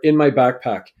 underwear in my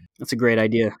backpack. That's a great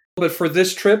idea. But for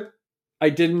this trip, I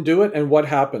didn't do it. And what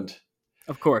happened?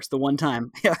 Of course, the one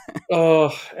time. Yeah.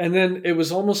 Oh, and then it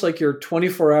was almost like you're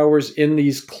 24 hours in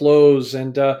these clothes.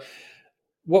 And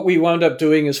what we wound up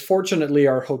doing is, fortunately,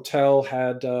 our hotel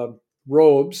had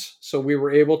robes. So we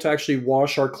were able to actually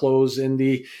wash our clothes in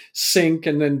the sink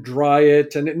and then dry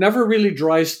it. And it never really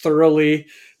dries thoroughly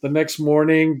the next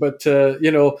morning. But,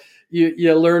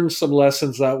 you learn some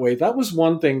lessons that way. That was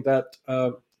one thing that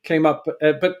came up.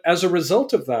 But as a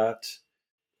result of that,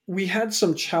 we had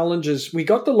some challenges. We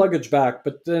got the luggage back,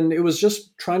 but then it was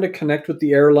just trying to connect with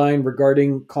the airline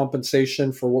regarding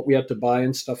compensation for what we had to buy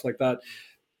and stuff like that.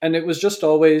 And it was just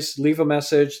always leave a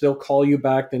message, they'll call you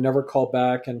back. They never call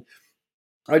back. And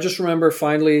I just remember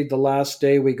finally the last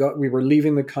day we were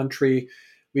leaving the country.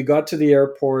 We got to the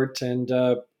airport, and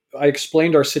I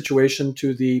explained our situation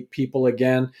to the people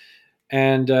again.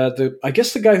 And I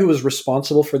guess the guy who was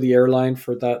responsible for the airline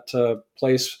for that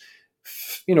place,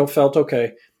 felt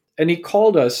okay. And he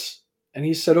called us and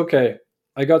he said, "Okay,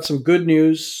 I got some good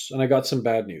news and I got some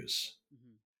bad news.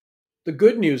 The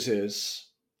good news is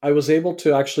I was able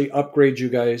to actually upgrade you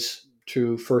guys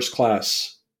to first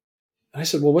class. And I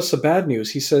said, well, what's the bad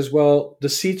news? He says, well, the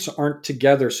seats aren't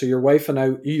together. So your wife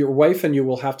and you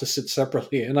will have to sit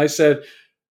separately. And I said,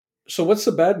 so what's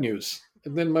the bad news?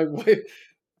 And then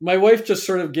my wife just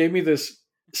sort of gave me this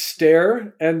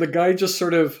stare, and the guy just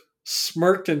sort of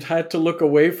smirked and had to look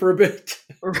away for a bit.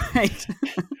 Right.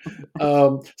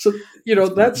 So,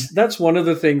 that's one of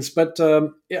the things. But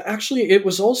actually, it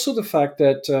was also the fact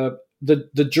that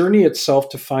the journey itself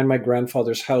to find my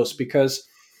grandfather's house, because,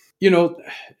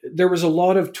 there was a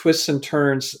lot of twists and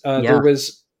turns. There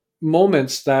was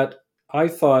moments that I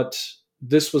thought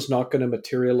this was not going to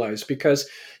materialize because,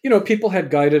 people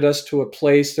had guided us to a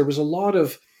place. There was a lot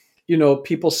of,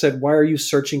 people said, why are you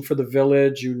searching for the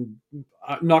village? You're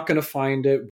not going to find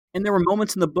it. And there were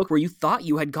moments in the book where you thought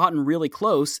you had gotten really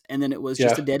close, and then it was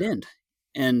just a dead end.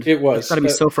 And it was. It's got to be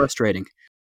so frustrating.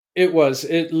 It was.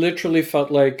 It literally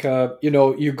felt like,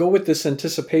 you go with this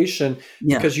anticipation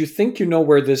because you think you know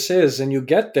where this is, and you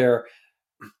get there,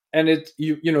 and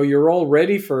you're all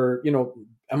ready for,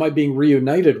 am I being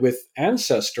reunited with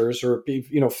ancestors or,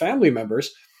 family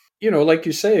members? Like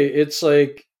you say, it's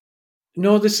like,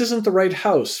 no, this isn't the right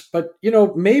house, but,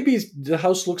 maybe the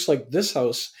house looks like this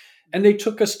house. And they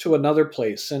took us to another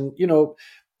place. And,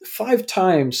 5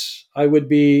 times I would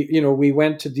be, we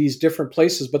went to these different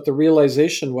places, but the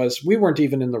realization was we weren't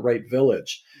even in the right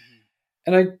village.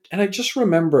 Mm-hmm. And I just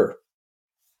remember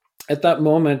at that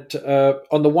moment,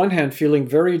 on the one hand, feeling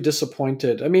very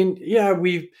disappointed. I mean,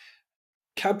 we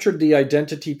captured the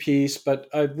identity piece, but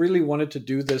I really wanted to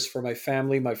do this for my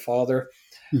family, my father.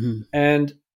 Mm-hmm.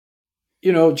 And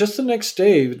just the next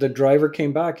day, the driver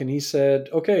came back and he said,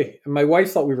 okay. And my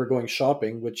wife thought we were going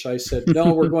shopping, which I said,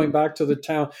 no, we're going back to the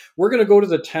town. We're going to go to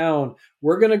the town.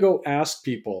 We're going to go ask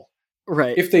people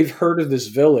if they've heard of this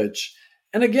village.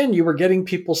 And again, you were getting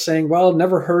people saying, well,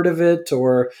 never heard of it,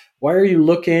 or why are you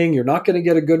looking? You're not going to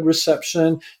get a good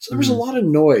reception. So there was a lot of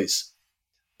noise.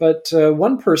 But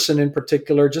one person in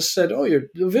particular just said, oh,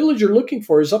 the village you're looking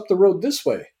for is up the road this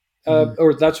way.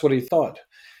 Or that's what he thought.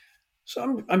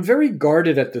 So I'm very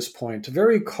guarded at this point,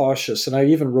 very cautious, and I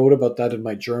even wrote about that in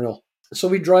my journal. So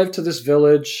we drive to this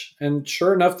village, and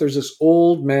sure enough, there's this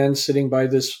old man sitting by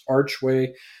this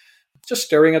archway, just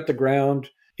staring at the ground.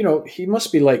 He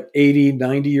must be like 80,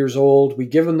 90 years old. We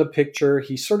give him the picture.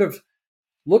 He sort of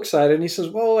looks at it, and he says,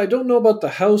 well, I don't know about the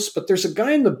house, but there's a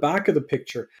guy in the back of the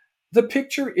picture. The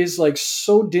picture is like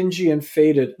so dingy and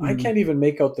faded, I can't even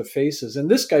make out the faces. And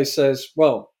this guy says,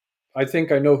 well, I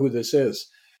think I know who this is.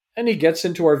 And he gets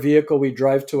into our vehicle. We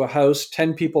drive to a house.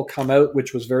 10 people come out,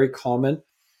 which was very common.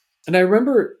 And I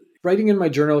remember writing in my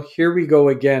journal, here we go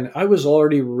again. I was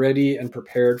already ready and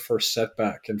prepared for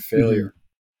setback and failure.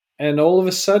 Mm-hmm. And all of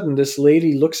a sudden, this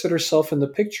lady looks at herself in the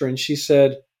picture and she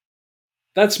said,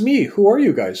 that's me. Who are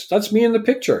you guys? That's me in the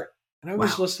picture. And I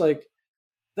was just like,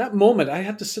 that moment, I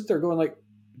had to sit there going like,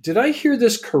 did I hear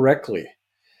this correctly?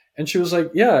 And she was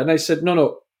like, yeah. And I said,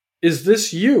 no. Is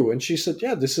this you? And she said,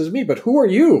 yeah, this is me. But who are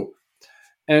you?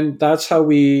 And that's how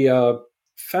we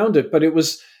found it. But it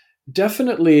was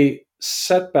definitely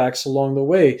setbacks along the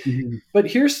way. Mm-hmm. But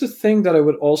here's the thing that I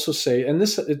would also say, and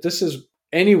this is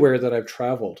anywhere that I've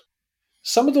traveled.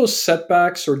 Some of those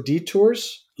setbacks or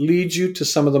detours lead you to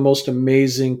some of the most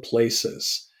amazing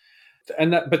places.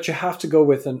 But you have to go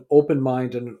with an open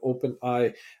mind and an open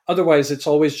eye. Otherwise, it's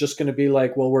always just going to be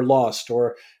like, well, we're lost,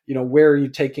 or, where are you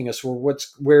taking us? Or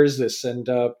where is this? And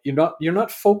you're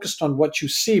not focused on what you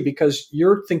see because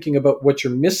you're thinking about what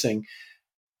you're missing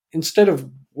instead of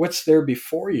what's there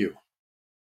before you.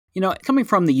 Coming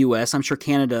from the U.S., I'm sure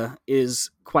Canada is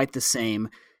quite the same.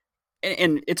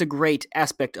 And it's a great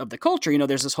aspect of the culture.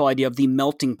 There's this whole idea of the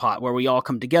melting pot where we all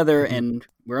come together and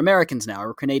we're Americans now,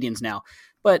 or Canadians now.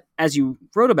 But as you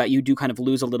wrote about, you do kind of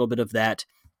lose a little bit of that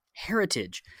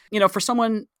heritage. For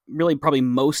someone, really probably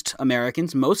most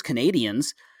Americans, most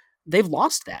Canadians, they've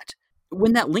lost that.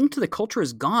 When that link to the culture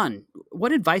is gone,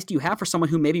 what advice do you have for someone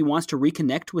who maybe wants to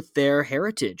reconnect with their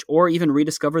heritage or even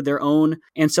rediscover their own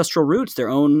ancestral roots, their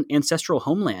own ancestral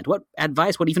homeland? What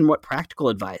advice, what practical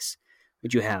advice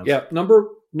would you have? Yeah, number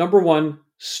one,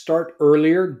 start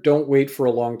earlier. Don't wait for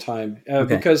a long time.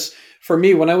 Because for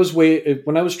me, when I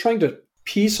was trying to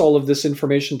piece all of this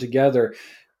information together,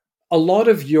 a lot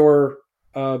of your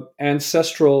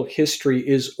ancestral history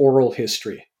is oral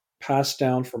history, passed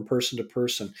down from person to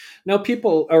person. Now,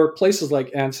 people or places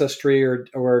like Ancestry or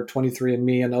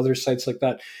 23andMe and other sites like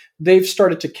that, they've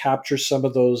started to capture some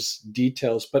of those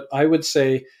details. But I would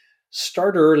say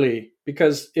start early,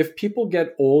 because if people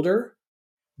get older,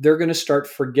 they're going to start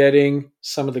forgetting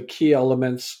some of the key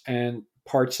elements and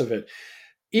parts of it.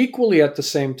 Equally at the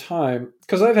same time,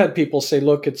 because I've had people say,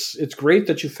 look, it's great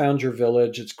that you found your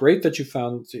village. It's great that you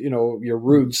found, your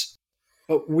roots,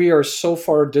 but we are so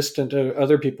far distant.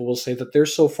 Other people will say that they're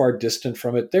so far distant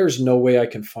from it. There's no way I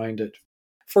can find it.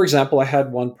 For example, I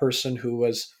had one person who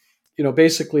was,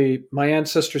 basically my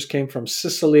ancestors came from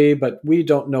Sicily, but we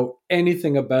don't know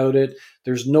anything about it.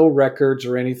 There's no records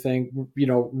or anything.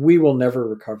 We will never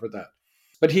recover that.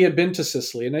 But he had been to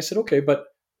Sicily. And I said, okay, but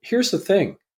here's the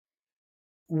thing.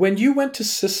 When you went to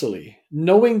Sicily,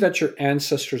 knowing that your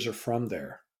ancestors are from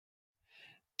there,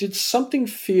 did something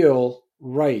feel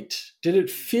right? Did it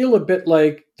feel a bit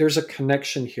like there's a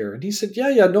connection here? And he said,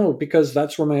 yeah, no, because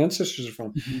that's where my ancestors are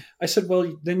from. Mm-hmm. I said,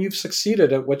 well, then you've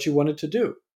succeeded at what you wanted to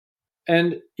do.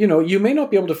 And, you may not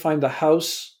be able to find the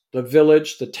house, the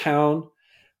village, the town,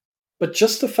 but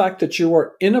just the fact that you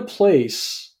are in a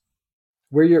place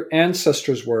where your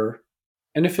ancestors were,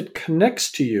 and if it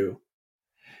connects to you,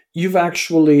 you've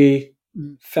actually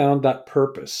found that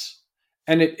purpose,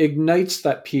 and it ignites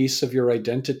that piece of your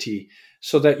identity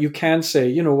so that you can say,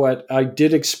 you know what, I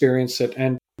did experience it.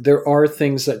 And there are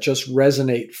things that just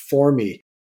resonate for me.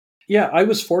 Yeah, I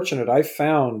was fortunate. I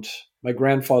found my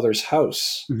grandfather's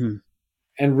house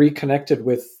and reconnected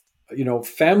with,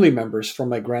 family members from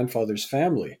my grandfather's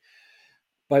family.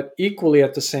 But equally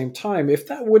at the same time, if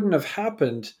that wouldn't have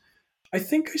happened, I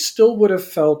think I still would have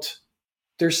felt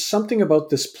there's something about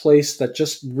this place that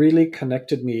just really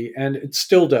connected me, and it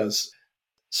still does.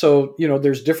 So,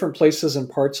 there's different places and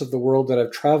parts of the world that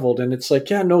I've traveled, and it's like,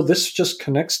 yeah, no, this just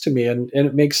connects to me, and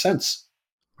it makes sense.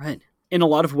 Right. In a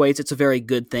lot of ways, it's a very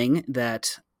good thing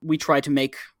that we try to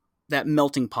make that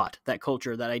melting pot, that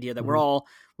culture, that idea that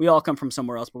we all come from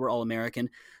somewhere else, but we're all American.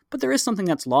 But there is something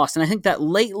that's lost. And I think that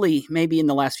lately, maybe in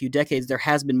the last few decades, there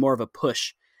has been more of a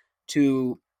push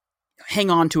to hang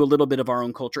on to a little bit of our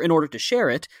own culture in order to share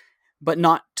it, but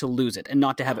not to lose it and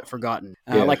not to have it forgotten.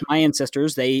 Like my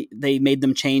ancestors, they made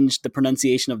them change the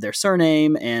pronunciation of their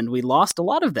surname, and we lost a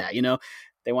lot of that.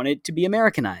 They wanted it to be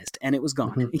Americanized, and it was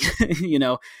gone.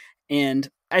 And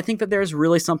I think that there's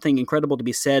really something incredible to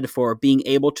be said for being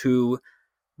able to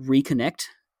reconnect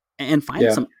and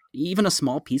find even a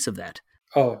small piece of that.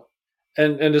 Oh,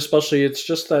 and especially it's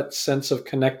just that sense of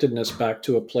connectedness back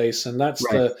to a place, and that's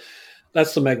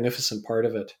the magnificent part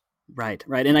of it. Right.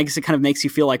 And I guess it kind of makes you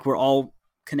feel like we're all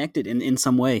connected in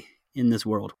some way in this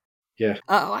world. Yeah.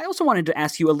 I also wanted to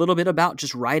ask you a little bit about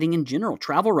just writing in general,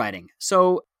 travel writing.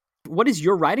 So what is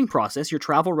your writing process, your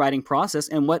travel writing process,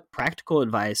 and what practical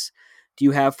advice do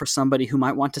you have for somebody who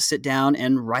might want to sit down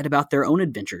and write about their own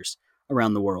adventures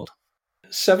around the world?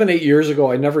 7-8 years ago,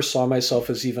 I never saw myself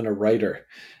as even a writer.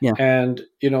 Yeah. And,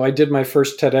 I did my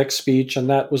first TEDx speech, and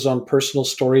that was on personal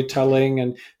storytelling.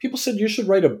 And people said, you should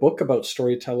write a book about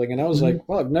storytelling. And I was like,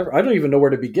 well, I don't even know where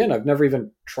to begin. I've never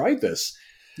even tried this.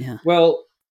 Yeah. Well,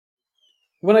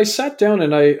 when I sat down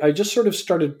and I just sort of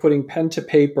started putting pen to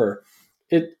paper,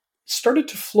 it started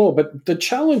to flow. But the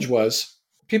challenge was,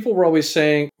 people were always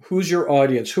saying, who's your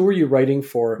audience? Who are you writing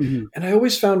for? Mm-hmm. And I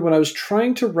always found when I was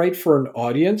trying to write for an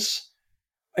audience,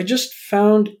 I just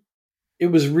found it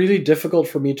was really difficult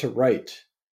for me to write.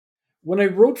 When I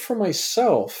wrote for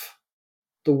myself,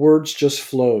 the words just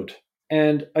flowed.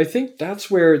 And I think that's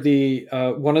where the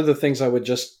one of the things I would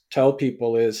just tell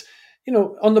people is,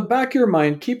 on the back of your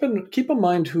mind, keep in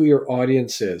mind who your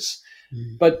audience is.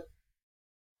 Mm. But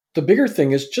the bigger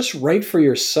thing is just write for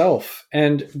yourself,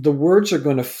 and the words are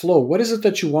going to flow. What is it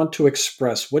that you want to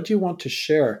express? What do you want to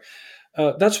share?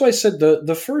 That's why I said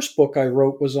the first book I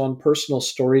wrote was on personal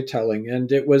storytelling, and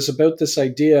it was about this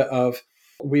idea of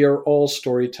we are all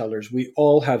storytellers. We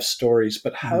all have stories,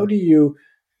 but how do you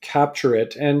capture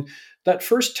it? And that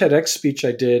first TEDx speech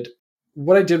I did,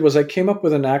 what I did was I came up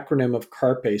with an acronym of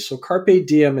CARPE. So Carpe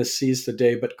Diem is seize the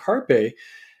day, but CARPE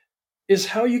is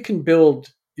how you can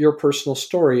build your personal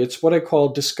story. It's what I call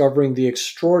discovering the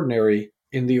extraordinary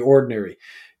in the ordinary.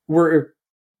 We're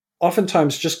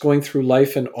oftentimes just going through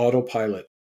life in autopilot.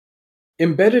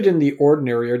 Embedded in the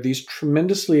ordinary are these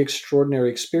tremendously extraordinary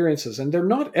experiences, and they're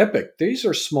not epic. These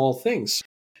are small things.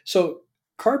 So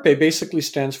CARPE basically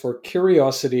stands for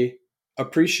curiosity,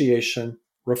 appreciation,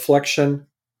 reflection,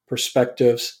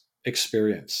 perspectives,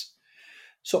 experience.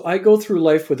 So I go through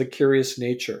life with a curious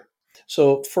nature.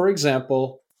 So for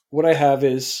example, what I have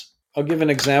is, I'll give an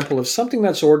example of something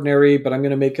that's ordinary, but I'm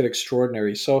going to make it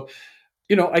extraordinary. So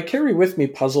I carry with me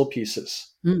puzzle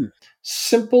pieces,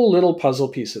 simple little puzzle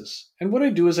pieces. And what I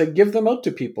do is I give them out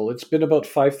to people. It's been about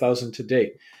 5,000 to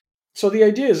date. So the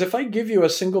idea is if I give you a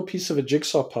single piece of a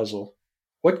jigsaw puzzle,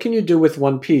 what can you do with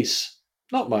one piece?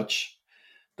 Not much.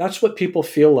 That's what people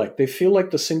feel like. They feel like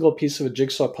the single piece of a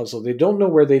jigsaw puzzle. They don't know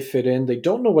where they fit in. They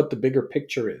don't know what the bigger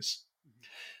picture is.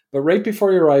 But right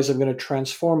before your eyes, I'm going to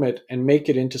transform it and make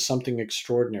it into something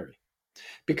extraordinary.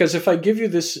 Because if I give you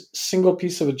this single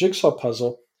piece of a jigsaw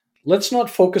puzzle, let's not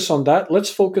focus on that.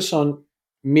 Let's focus on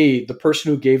me, the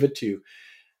person who gave it to you.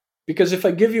 Because if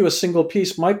I give you a single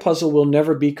piece, my puzzle will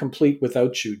never be complete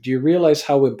without you. Do you realize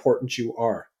how important you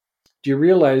are? Do you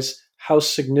realize how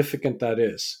significant that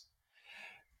is?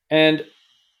 And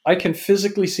I can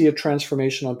physically see a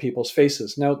transformation on people's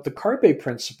faces. Now, the Carpe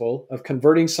principle of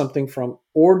converting something from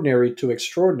ordinary to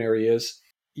extraordinary is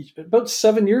about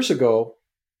 7 years ago,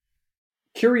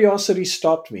 curiosity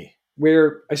stopped me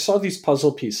where I saw these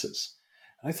puzzle pieces.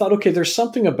 I thought, okay, there's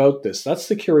something about this. That's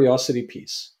the curiosity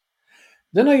piece.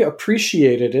 Then I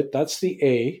appreciated it. That's the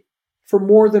A for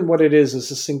more than what it is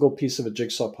as a single piece of a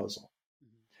jigsaw puzzle.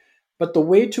 But the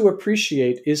way to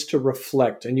appreciate is to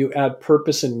reflect, and you add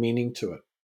purpose and meaning to it.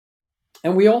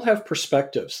 And we all have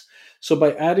perspectives. So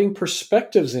by adding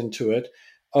perspectives into it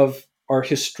of our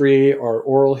history, our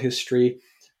oral history,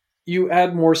 you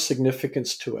add more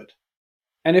significance to it.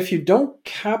 And if you don't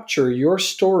capture your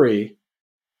story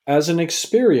as an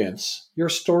experience, your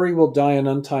story will die an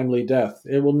untimely death.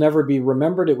 It will never be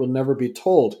remembered. It will never be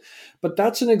told. But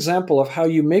that's an example of how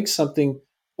you make something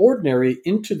ordinary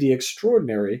into the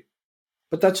extraordinary.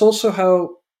 But that's also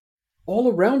how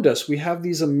all around us we have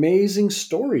these amazing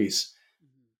stories.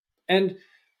 And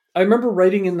I remember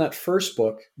writing in that first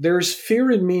book, there's fear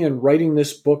in me in writing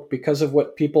this book because of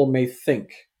what people may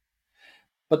think.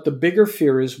 But the bigger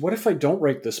fear is, what if I don't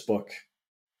write this book?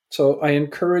 So I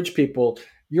encourage people,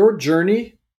 your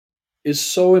journey is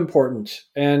so important,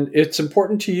 and it's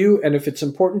important to you. And if it's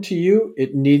important to you,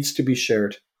 it needs to be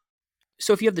shared.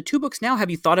 So if you have the 2 books now,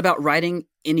 have you thought about writing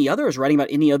any others, writing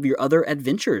about any of your other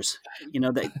adventures?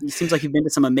 That it seems like you've been to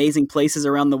some amazing places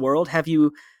around the world. Have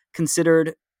you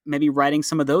considered maybe writing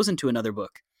some of those into another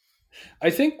book? I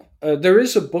think there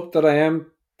is a book that I am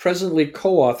presently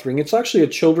co-authoring. It's actually a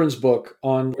children's book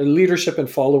on leadership and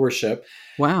followership.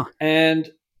 Wow. And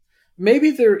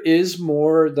maybe there is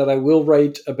more that I will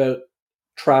write about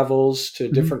travels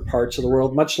to different parts of the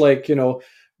world, much like,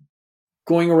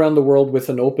 going around the world with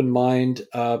an open mind,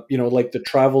 like the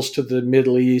travels to the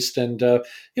Middle East and,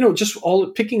 just all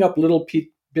picking up little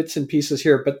bits and pieces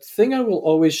here. But the thing I will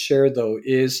always share, though,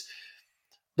 is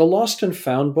the Lost and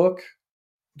Found book.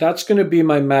 That's going to be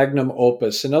my magnum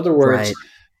opus. In other words, right.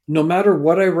 No matter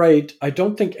what I write, I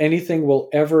don't think anything will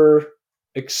ever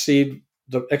exceed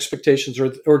the expectations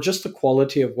or just the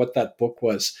quality of what that book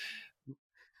was.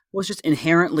 Well, it's just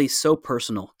inherently so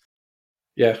personal.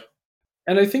 Yeah.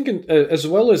 And I think as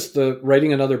well as the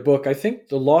writing another book, I think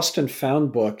the Lost and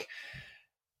Found book,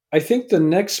 I think the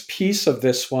next piece of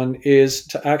this one is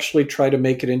to actually try to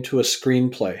make it into a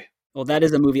screenplay. Well, that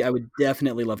is a movie I would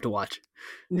definitely love to watch.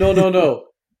 No.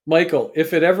 Michael,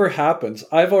 if it ever happens,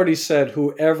 I've already said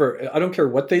whoever, I don't care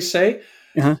what they say,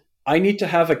 I need to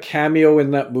have a cameo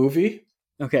in that movie.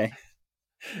 Okay.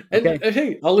 And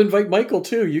hey, I'll invite Michael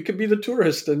too. You can be the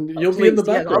tourist and you'll be in the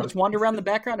background. I'll just wander around the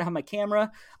background. I have my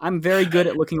camera. I'm very good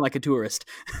at looking like a tourist.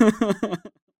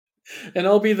 And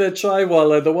I'll be the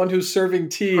chaiwala, the one who's serving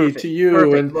tea to you.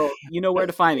 Perfect. And well, you know where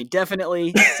to find me.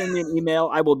 Definitely send me an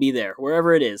email. I will be there,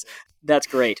 wherever it is. That's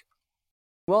great.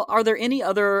 Well, are there any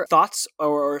other thoughts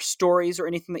or stories or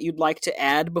anything that you'd like to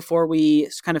add before we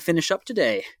kind of finish up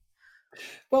today?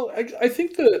 Well, I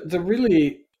think the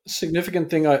really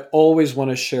significant thing I always want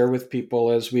to share with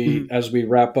people as we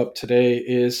wrap up today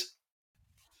is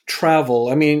travel.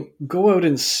 I mean, go out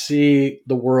and see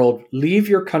the world, leave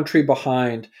your country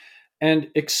behind and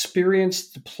experience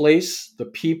the place, the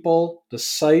people, the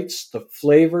sights, the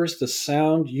flavors, the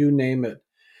sound, you name it.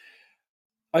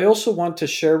 I also want to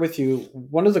share with you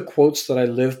one of the quotes that I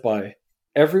live by.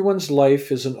 Everyone's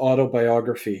life is an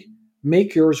autobiography.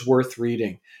 Make yours worth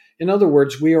reading. In other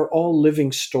words, we are all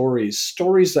living stories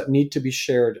that need to be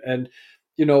shared. And,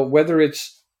 whether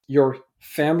it's your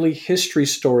family history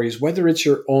stories, whether it's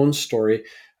your own story,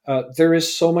 there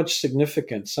is so much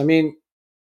significance. I mean,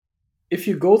 if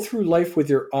you go through life with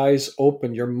your eyes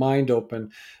open, your mind open,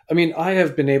 I mean, I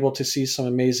have been able to see some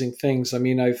amazing things. I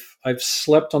mean, I've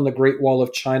slept on the Great Wall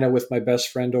of China with my best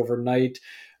friend overnight.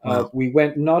 Wow. We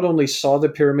not only saw the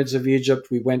pyramids of Egypt,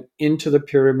 we went into the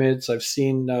pyramids. I've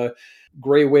seen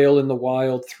gray whale in the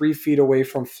wild, 3 feet away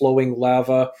from flowing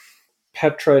lava,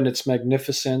 Petra and its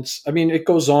magnificence. I mean, it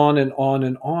goes on and on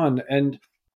and on. And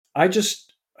I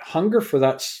just hunger for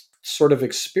that sort of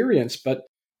experience. But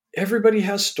everybody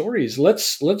has stories.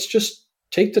 Let's just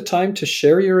take the time to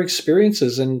share your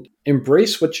experiences and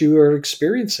embrace what you are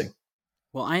experiencing.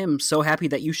 Well, I am so happy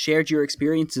that you shared your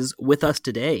experiences with us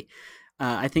today.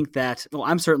 I think that, well,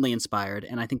 I'm certainly inspired,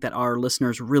 and I think that our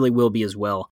listeners really will be as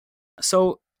well.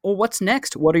 So, well, what's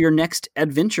next? What are your next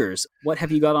adventures? What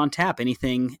have you got on tap?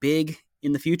 Anything big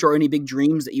in the future, or any big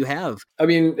dreams that you have? I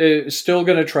mean, still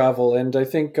going to travel, and I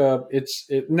think now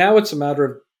it's a matter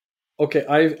of, okay,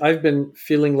 I've been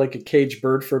feeling like a caged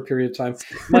bird for a period of time.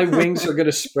 My wings are going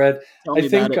to spread. Tell I me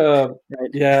think, about it. Right.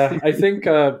 yeah, I think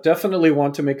definitely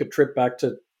want to make a trip back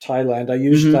to Thailand. I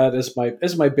use that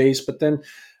as my base, but then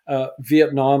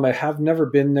Vietnam. I have never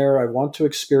been there. I want to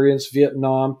experience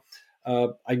Vietnam.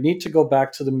 I need to go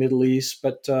back to the Middle East,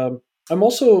 but I'm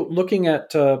also looking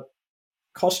at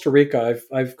Costa Rica.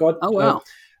 I've got Oh, wow.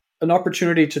 an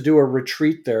opportunity to do a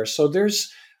retreat there. So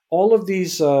there's all of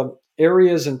these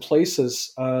areas and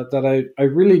places that I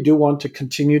really do want to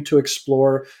continue to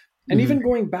explore. And even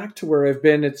going back to where I've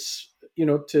been, it's,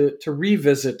 to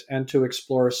revisit and to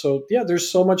explore. So yeah, there's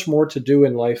so much more to do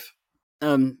in life.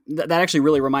 That actually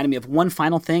really reminded me of one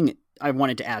final thing I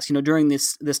wanted to ask. During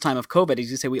this time of COVID,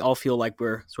 as you say, we all feel like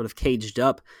we're sort of caged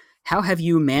up. How have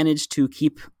you managed to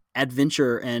keep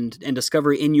adventure and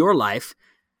discovery in your life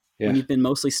when you've been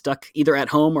mostly stuck either at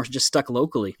home or just stuck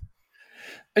locally?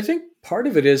 I think part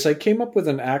of it is I came up with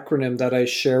an acronym that I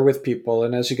share with people.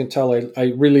 And as you can tell,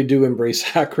 I really do embrace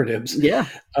acronyms. Yeah.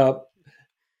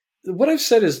 What I've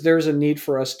said is there's a need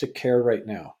for us to care right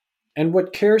now. And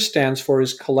what CARE stands for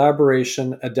is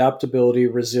collaboration, adaptability,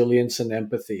 resilience, and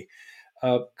empathy.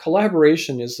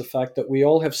 Collaboration is the fact that we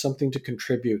all have something to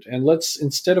contribute. And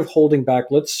instead of holding back,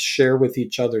 let's share with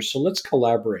each other. So let's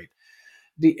collaborate.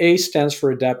 The A stands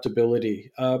for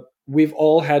adaptability. We've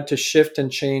all had to shift and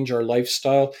change our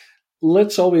lifestyle.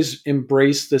 Let's always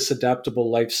embrace this adaptable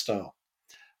lifestyle.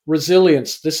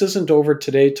 Resilience. This isn't over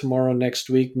today, tomorrow, next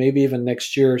week, maybe even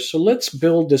next year. So let's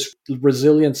build this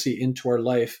resiliency into our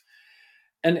life.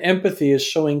 And empathy is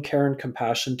showing care and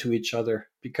compassion to each other,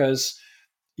 because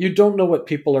you don't know what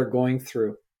people are going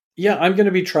through. Yeah, I'm going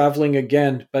to be traveling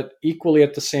again, but equally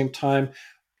at the same time,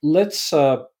 let's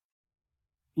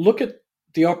look at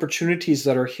the opportunities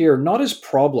that are here, not as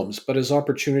problems, but as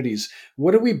opportunities.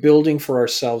 What are we building for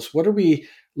ourselves? What are we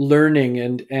learning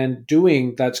and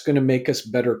doing that's going to make us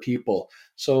better people?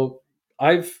 So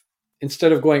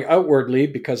instead of going outwardly,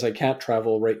 because I can't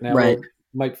travel right now, Right.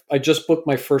 I just booked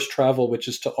my first travel, which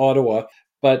is to Ottawa.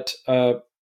 But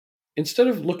instead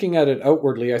of looking at it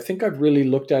outwardly, I think I've really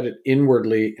looked at it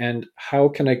inwardly, and how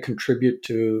can I contribute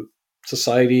to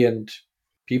society and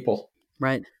people?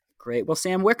 Right. Great. Well,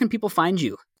 Sam, where can people find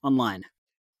you online?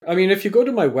 I mean, if you go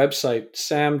to my website,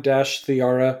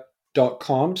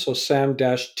 sam-thiara.com, so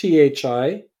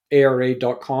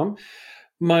sam-thiara.com,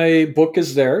 my book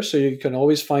is there, so you can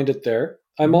always find it there.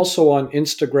 I'm also on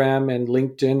Instagram and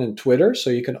LinkedIn and Twitter, so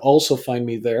you can also find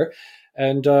me there.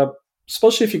 And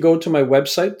especially if you go to my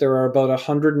website, there are about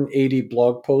 180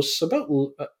 blog posts about,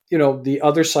 the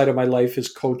other side of my life is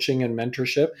coaching and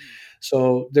mentorship.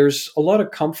 So there's a lot of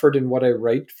comfort in what I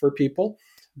write for people,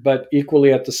 but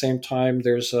equally at the same time,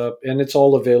 and it's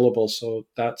all available. So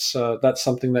that's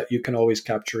something that you can always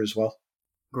capture as well.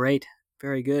 Great.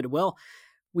 Very good. Well,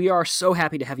 we are so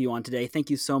happy to have you on today. Thank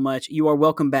you so much. You are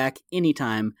welcome back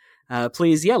anytime.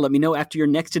 Please, let me know after your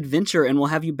next adventure, and we'll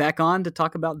have you back on to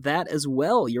talk about that as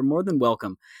well. You're more than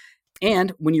welcome.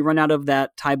 And when you run out of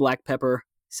that Thai black pepper,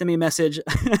 send me a message.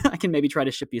 I can maybe try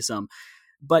to ship you some.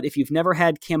 But if you've never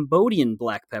had Cambodian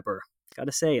black pepper,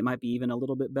 gotta say, it might be even a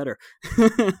little bit better.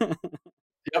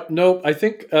 Yep. No, I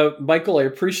think, Michael, I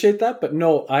appreciate that, but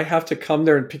no, I have to come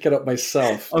there and pick it up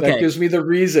myself. Okay. That gives me the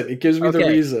reason. It gives me the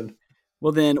reason.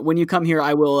 Well, then, when you come here,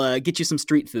 I will get you some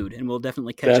street food, and we'll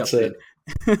definitely catch up. That's it.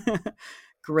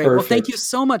 Great. Perfect. Well, thank you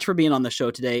so much for being on the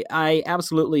show today. I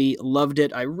absolutely loved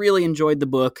it. I really enjoyed the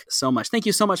book so much. Thank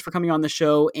you so much for coming on the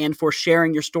show and for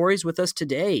sharing your stories with us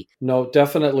today. No,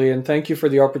 definitely. And thank you for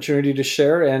the opportunity to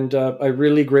share. And I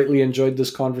really greatly enjoyed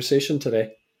this conversation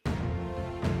today.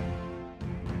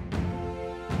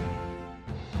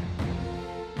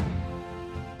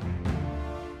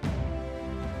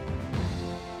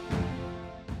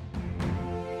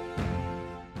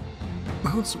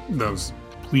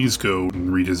 Please go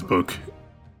and read his book.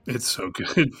 It's so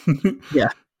good. Yeah.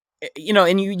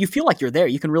 And you feel like you're there.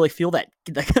 You can really feel that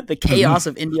the chaos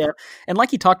of India. And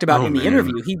like he talked about in the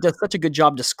interview, he does such a good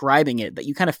job describing it that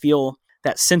you kind of feel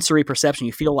that sensory perception.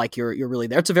 You feel like you're really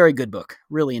there. It's a very good book.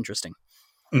 Really interesting.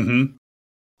 Mm-hmm.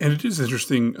 And it is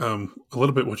interesting, a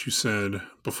little bit what you said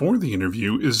before the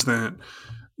interview is that,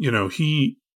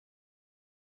 he,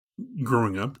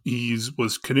 growing up, he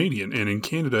was Canadian, and in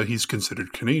Canada, he's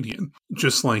considered Canadian.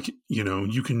 Just like,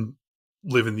 you can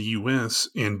live in the U.S.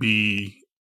 and be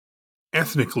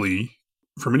ethnically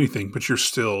from anything, but you're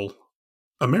still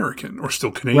American or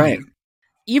still Canadian. Right.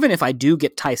 Even if I do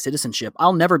get Thai citizenship,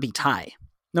 I'll never be Thai.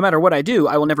 No matter what I do,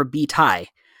 I will never be Thai.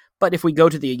 But if we go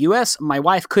to the US, my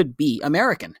wife could be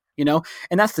American, and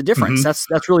that's the difference.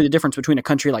 Mm-hmm. That's really the difference between a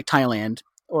country like Thailand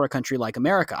or a country like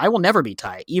America. I will never be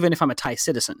Thai, even if I'm a Thai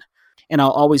citizen, and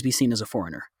I'll always be seen as a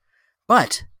foreigner.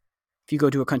 But if you go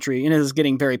to a country, and this is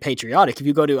getting very patriotic, if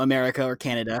you go to America or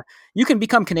Canada, you can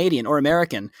become Canadian or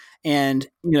American, and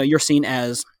you're seen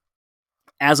as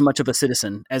much of a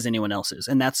citizen as anyone else is.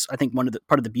 And that's, I think,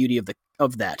 part of the beauty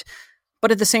of that.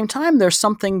 But at the same time, there's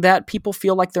something that people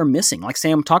feel like they're missing. Like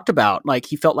Sam talked about, like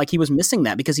he felt like he was missing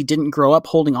that because he didn't grow up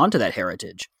holding on to that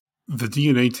heritage. The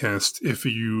DNA test, if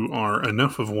you are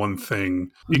enough of one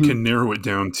thing, it can narrow it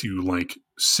down to like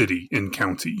city and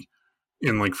county.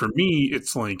 And like for me,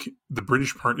 it's like the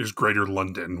British part is Greater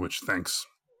London, which thanks.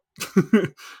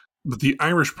 But the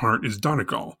Irish part is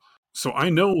Donegal. So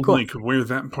I know like where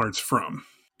that part's from.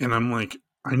 And I'm like,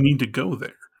 I need to go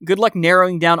there. Good luck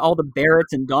narrowing down all the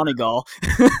Barretts in Donegal.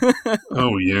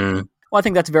 Oh, yeah. Well, I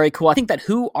think that's very cool. I think that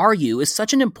who are you is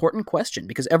such an important question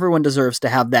because everyone deserves to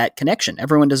have that connection.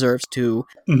 Everyone deserves to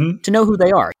know who they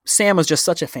are. Sam was just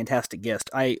such a fantastic guest.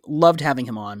 I loved having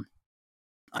him on.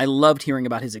 I loved hearing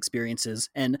about his experiences.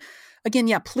 And again,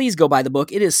 yeah, please go buy the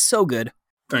book. It is so good.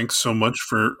 Thanks so much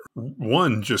for,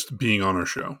 one, just being on our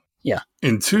show. Yeah.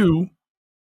 And two,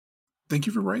 thank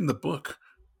you for writing the book.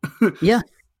 Yeah.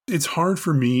 It's hard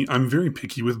for me. I'm very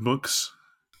picky with books.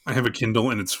 I have a Kindle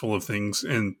and it's full of things.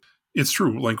 And it's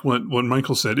true. Like what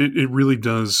Michael said, it really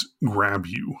does grab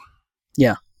you.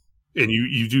 Yeah. And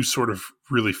you do sort of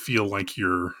really feel like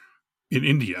you're in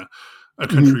India, a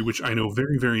country which I know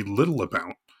very, very little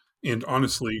about. And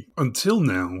honestly, until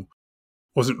now,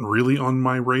 wasn't really on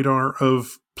my radar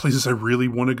of places I really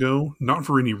want to go. Not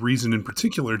for any reason in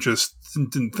particular, just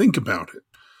didn't think about it.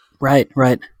 Right.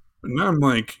 But now I'm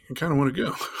like, I kind of want to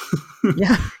go.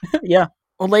 Yeah.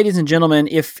 Well, ladies and gentlemen,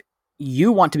 if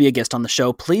you want to be a guest on the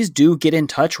show, please do get in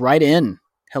touch right in.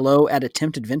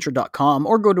 hello@attemptadventure.com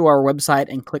or go to our website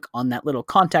and click on that little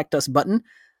contact us button.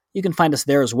 You can find us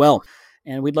there as well.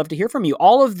 And we'd love to hear from you.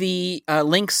 All of the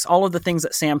links, all of the things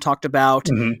that Sam talked about,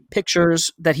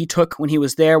 pictures that he took when he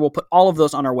was there, we'll put all of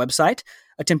those on our website,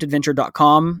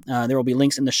 attemptadventure.com. There will be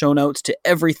links in the show notes to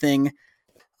everything.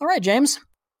 All right, James.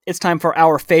 It's time for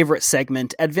our favorite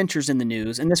segment, Adventures in the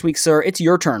News. And this week, sir, it's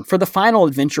your turn for the final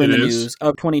adventure in the news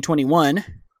of 2021.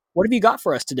 What have you got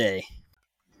for us today?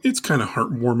 It's kind of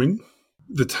heartwarming.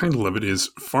 The title of it is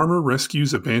Farmer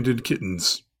Rescues Abandoned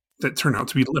Kittens that turn out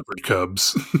to be leopard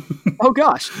cubs. Oh,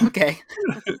 gosh. Okay.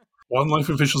 Wildlife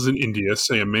officials in India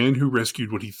say a man who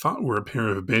rescued what he thought were a pair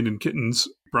of abandoned kittens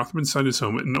brought them inside his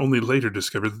home and only later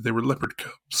discovered that they were leopard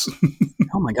cubs.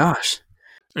 Oh, my gosh.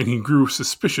 And he grew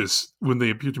suspicious when they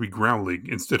appeared to be growling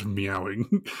instead of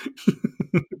meowing.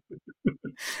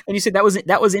 And you said that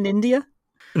was in India?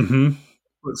 Mm-hmm.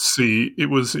 Let's see. It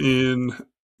was in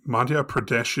Madhya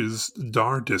Pradesh's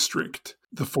Dar district.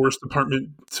 The forest department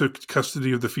took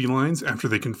custody of the felines after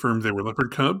they confirmed they were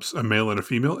leopard cubs, a male and a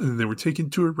female, and they were taken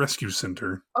to a rescue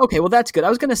center. Okay, well, that's good. I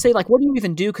was going to say, like, what do you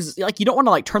even do? Because, like, you don't want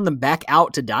to, like, turn them back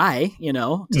out to die,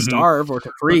 to starve or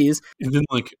to freeze. And then,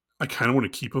 like, I kind of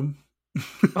want to keep them.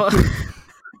 Well, at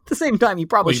the same time, you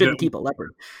probably shouldn't keep a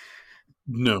leopard.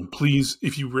 No, please,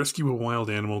 if you rescue a wild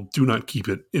animal, do not keep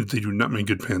it if they do not make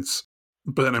good pets.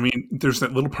 But, I mean, there's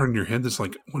that little part in your head that's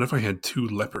like, what if I had 2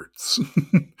 leopards?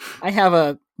 I have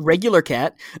a regular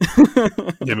cat.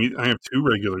 Yeah, I mean, I have 2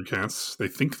 regular cats. They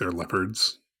think they're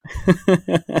leopards.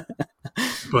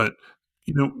 But,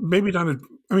 maybe not.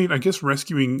 I guess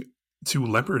rescuing 2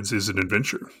 leopards is an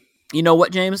adventure. You know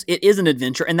what, James? It is an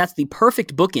adventure, and that's the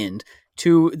perfect bookend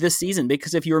to this season,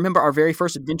 because if you remember, our very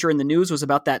first adventure in the news was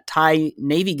about that Thai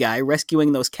Navy guy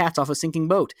rescuing those cats off a sinking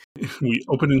boat. We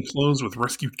open and close with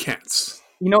rescued cats.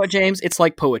 You know what, James? It's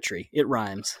like poetry. It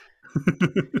rhymes.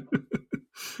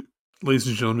 Ladies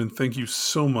and gentlemen, thank you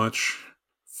so much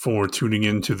for tuning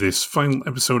in to this final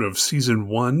episode of Season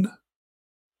 1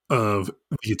 of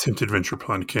the Attempt Adventure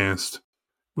podcast.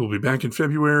 We'll be back in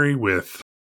February with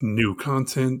new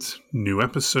content, new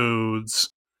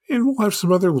episodes, and we'll have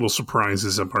some other little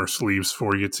surprises up our sleeves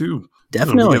for you too.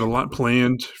 Definitely. We got a lot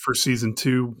planned for Season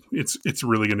 2. It's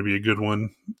really going to be a good one.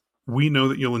 We know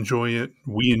that you'll enjoy it.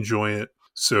 We enjoy it.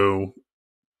 So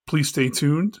please stay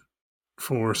tuned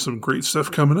for some great stuff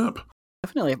coming up.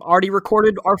 Definitely. I've already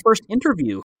recorded our first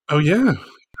interview. Oh, yeah.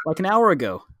 Like an hour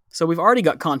ago. So we've already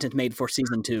got content made for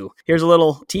Season 2. Here's a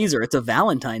little teaser. It's a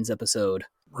Valentine's episode.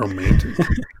 Romantic.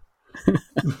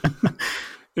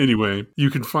 Anyway, you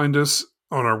can find us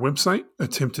on our website,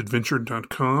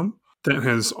 attemptadventure.com. That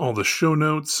has all the show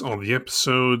notes, all the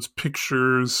episodes,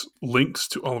 pictures, links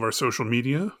to all of our social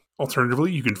media.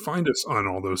 Alternatively, you can find us on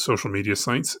all those social media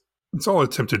sites. It's all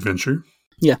Attempt Adventure.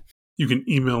 Yeah. You can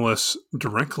email us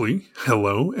directly,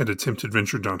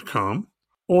 hello@attemptadventure.com.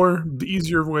 Or the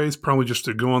easier way is probably just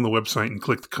to go on the website and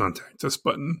click the Contact Us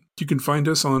button. You can find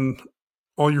us on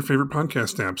all your favorite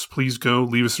podcast apps. Please go,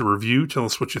 leave us a review, tell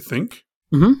us what you think.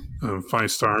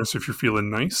 5 stars if you're feeling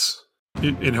nice.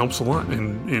 It helps a lot,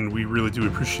 and we really do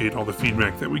appreciate all the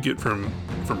feedback that we get from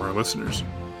our listeners.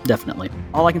 Definitely.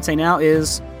 All I can say now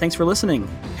is thanks for listening.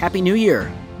 Happy New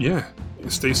Year. Yeah.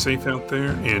 Stay safe out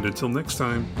there, and until next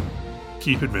time,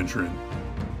 keep adventuring.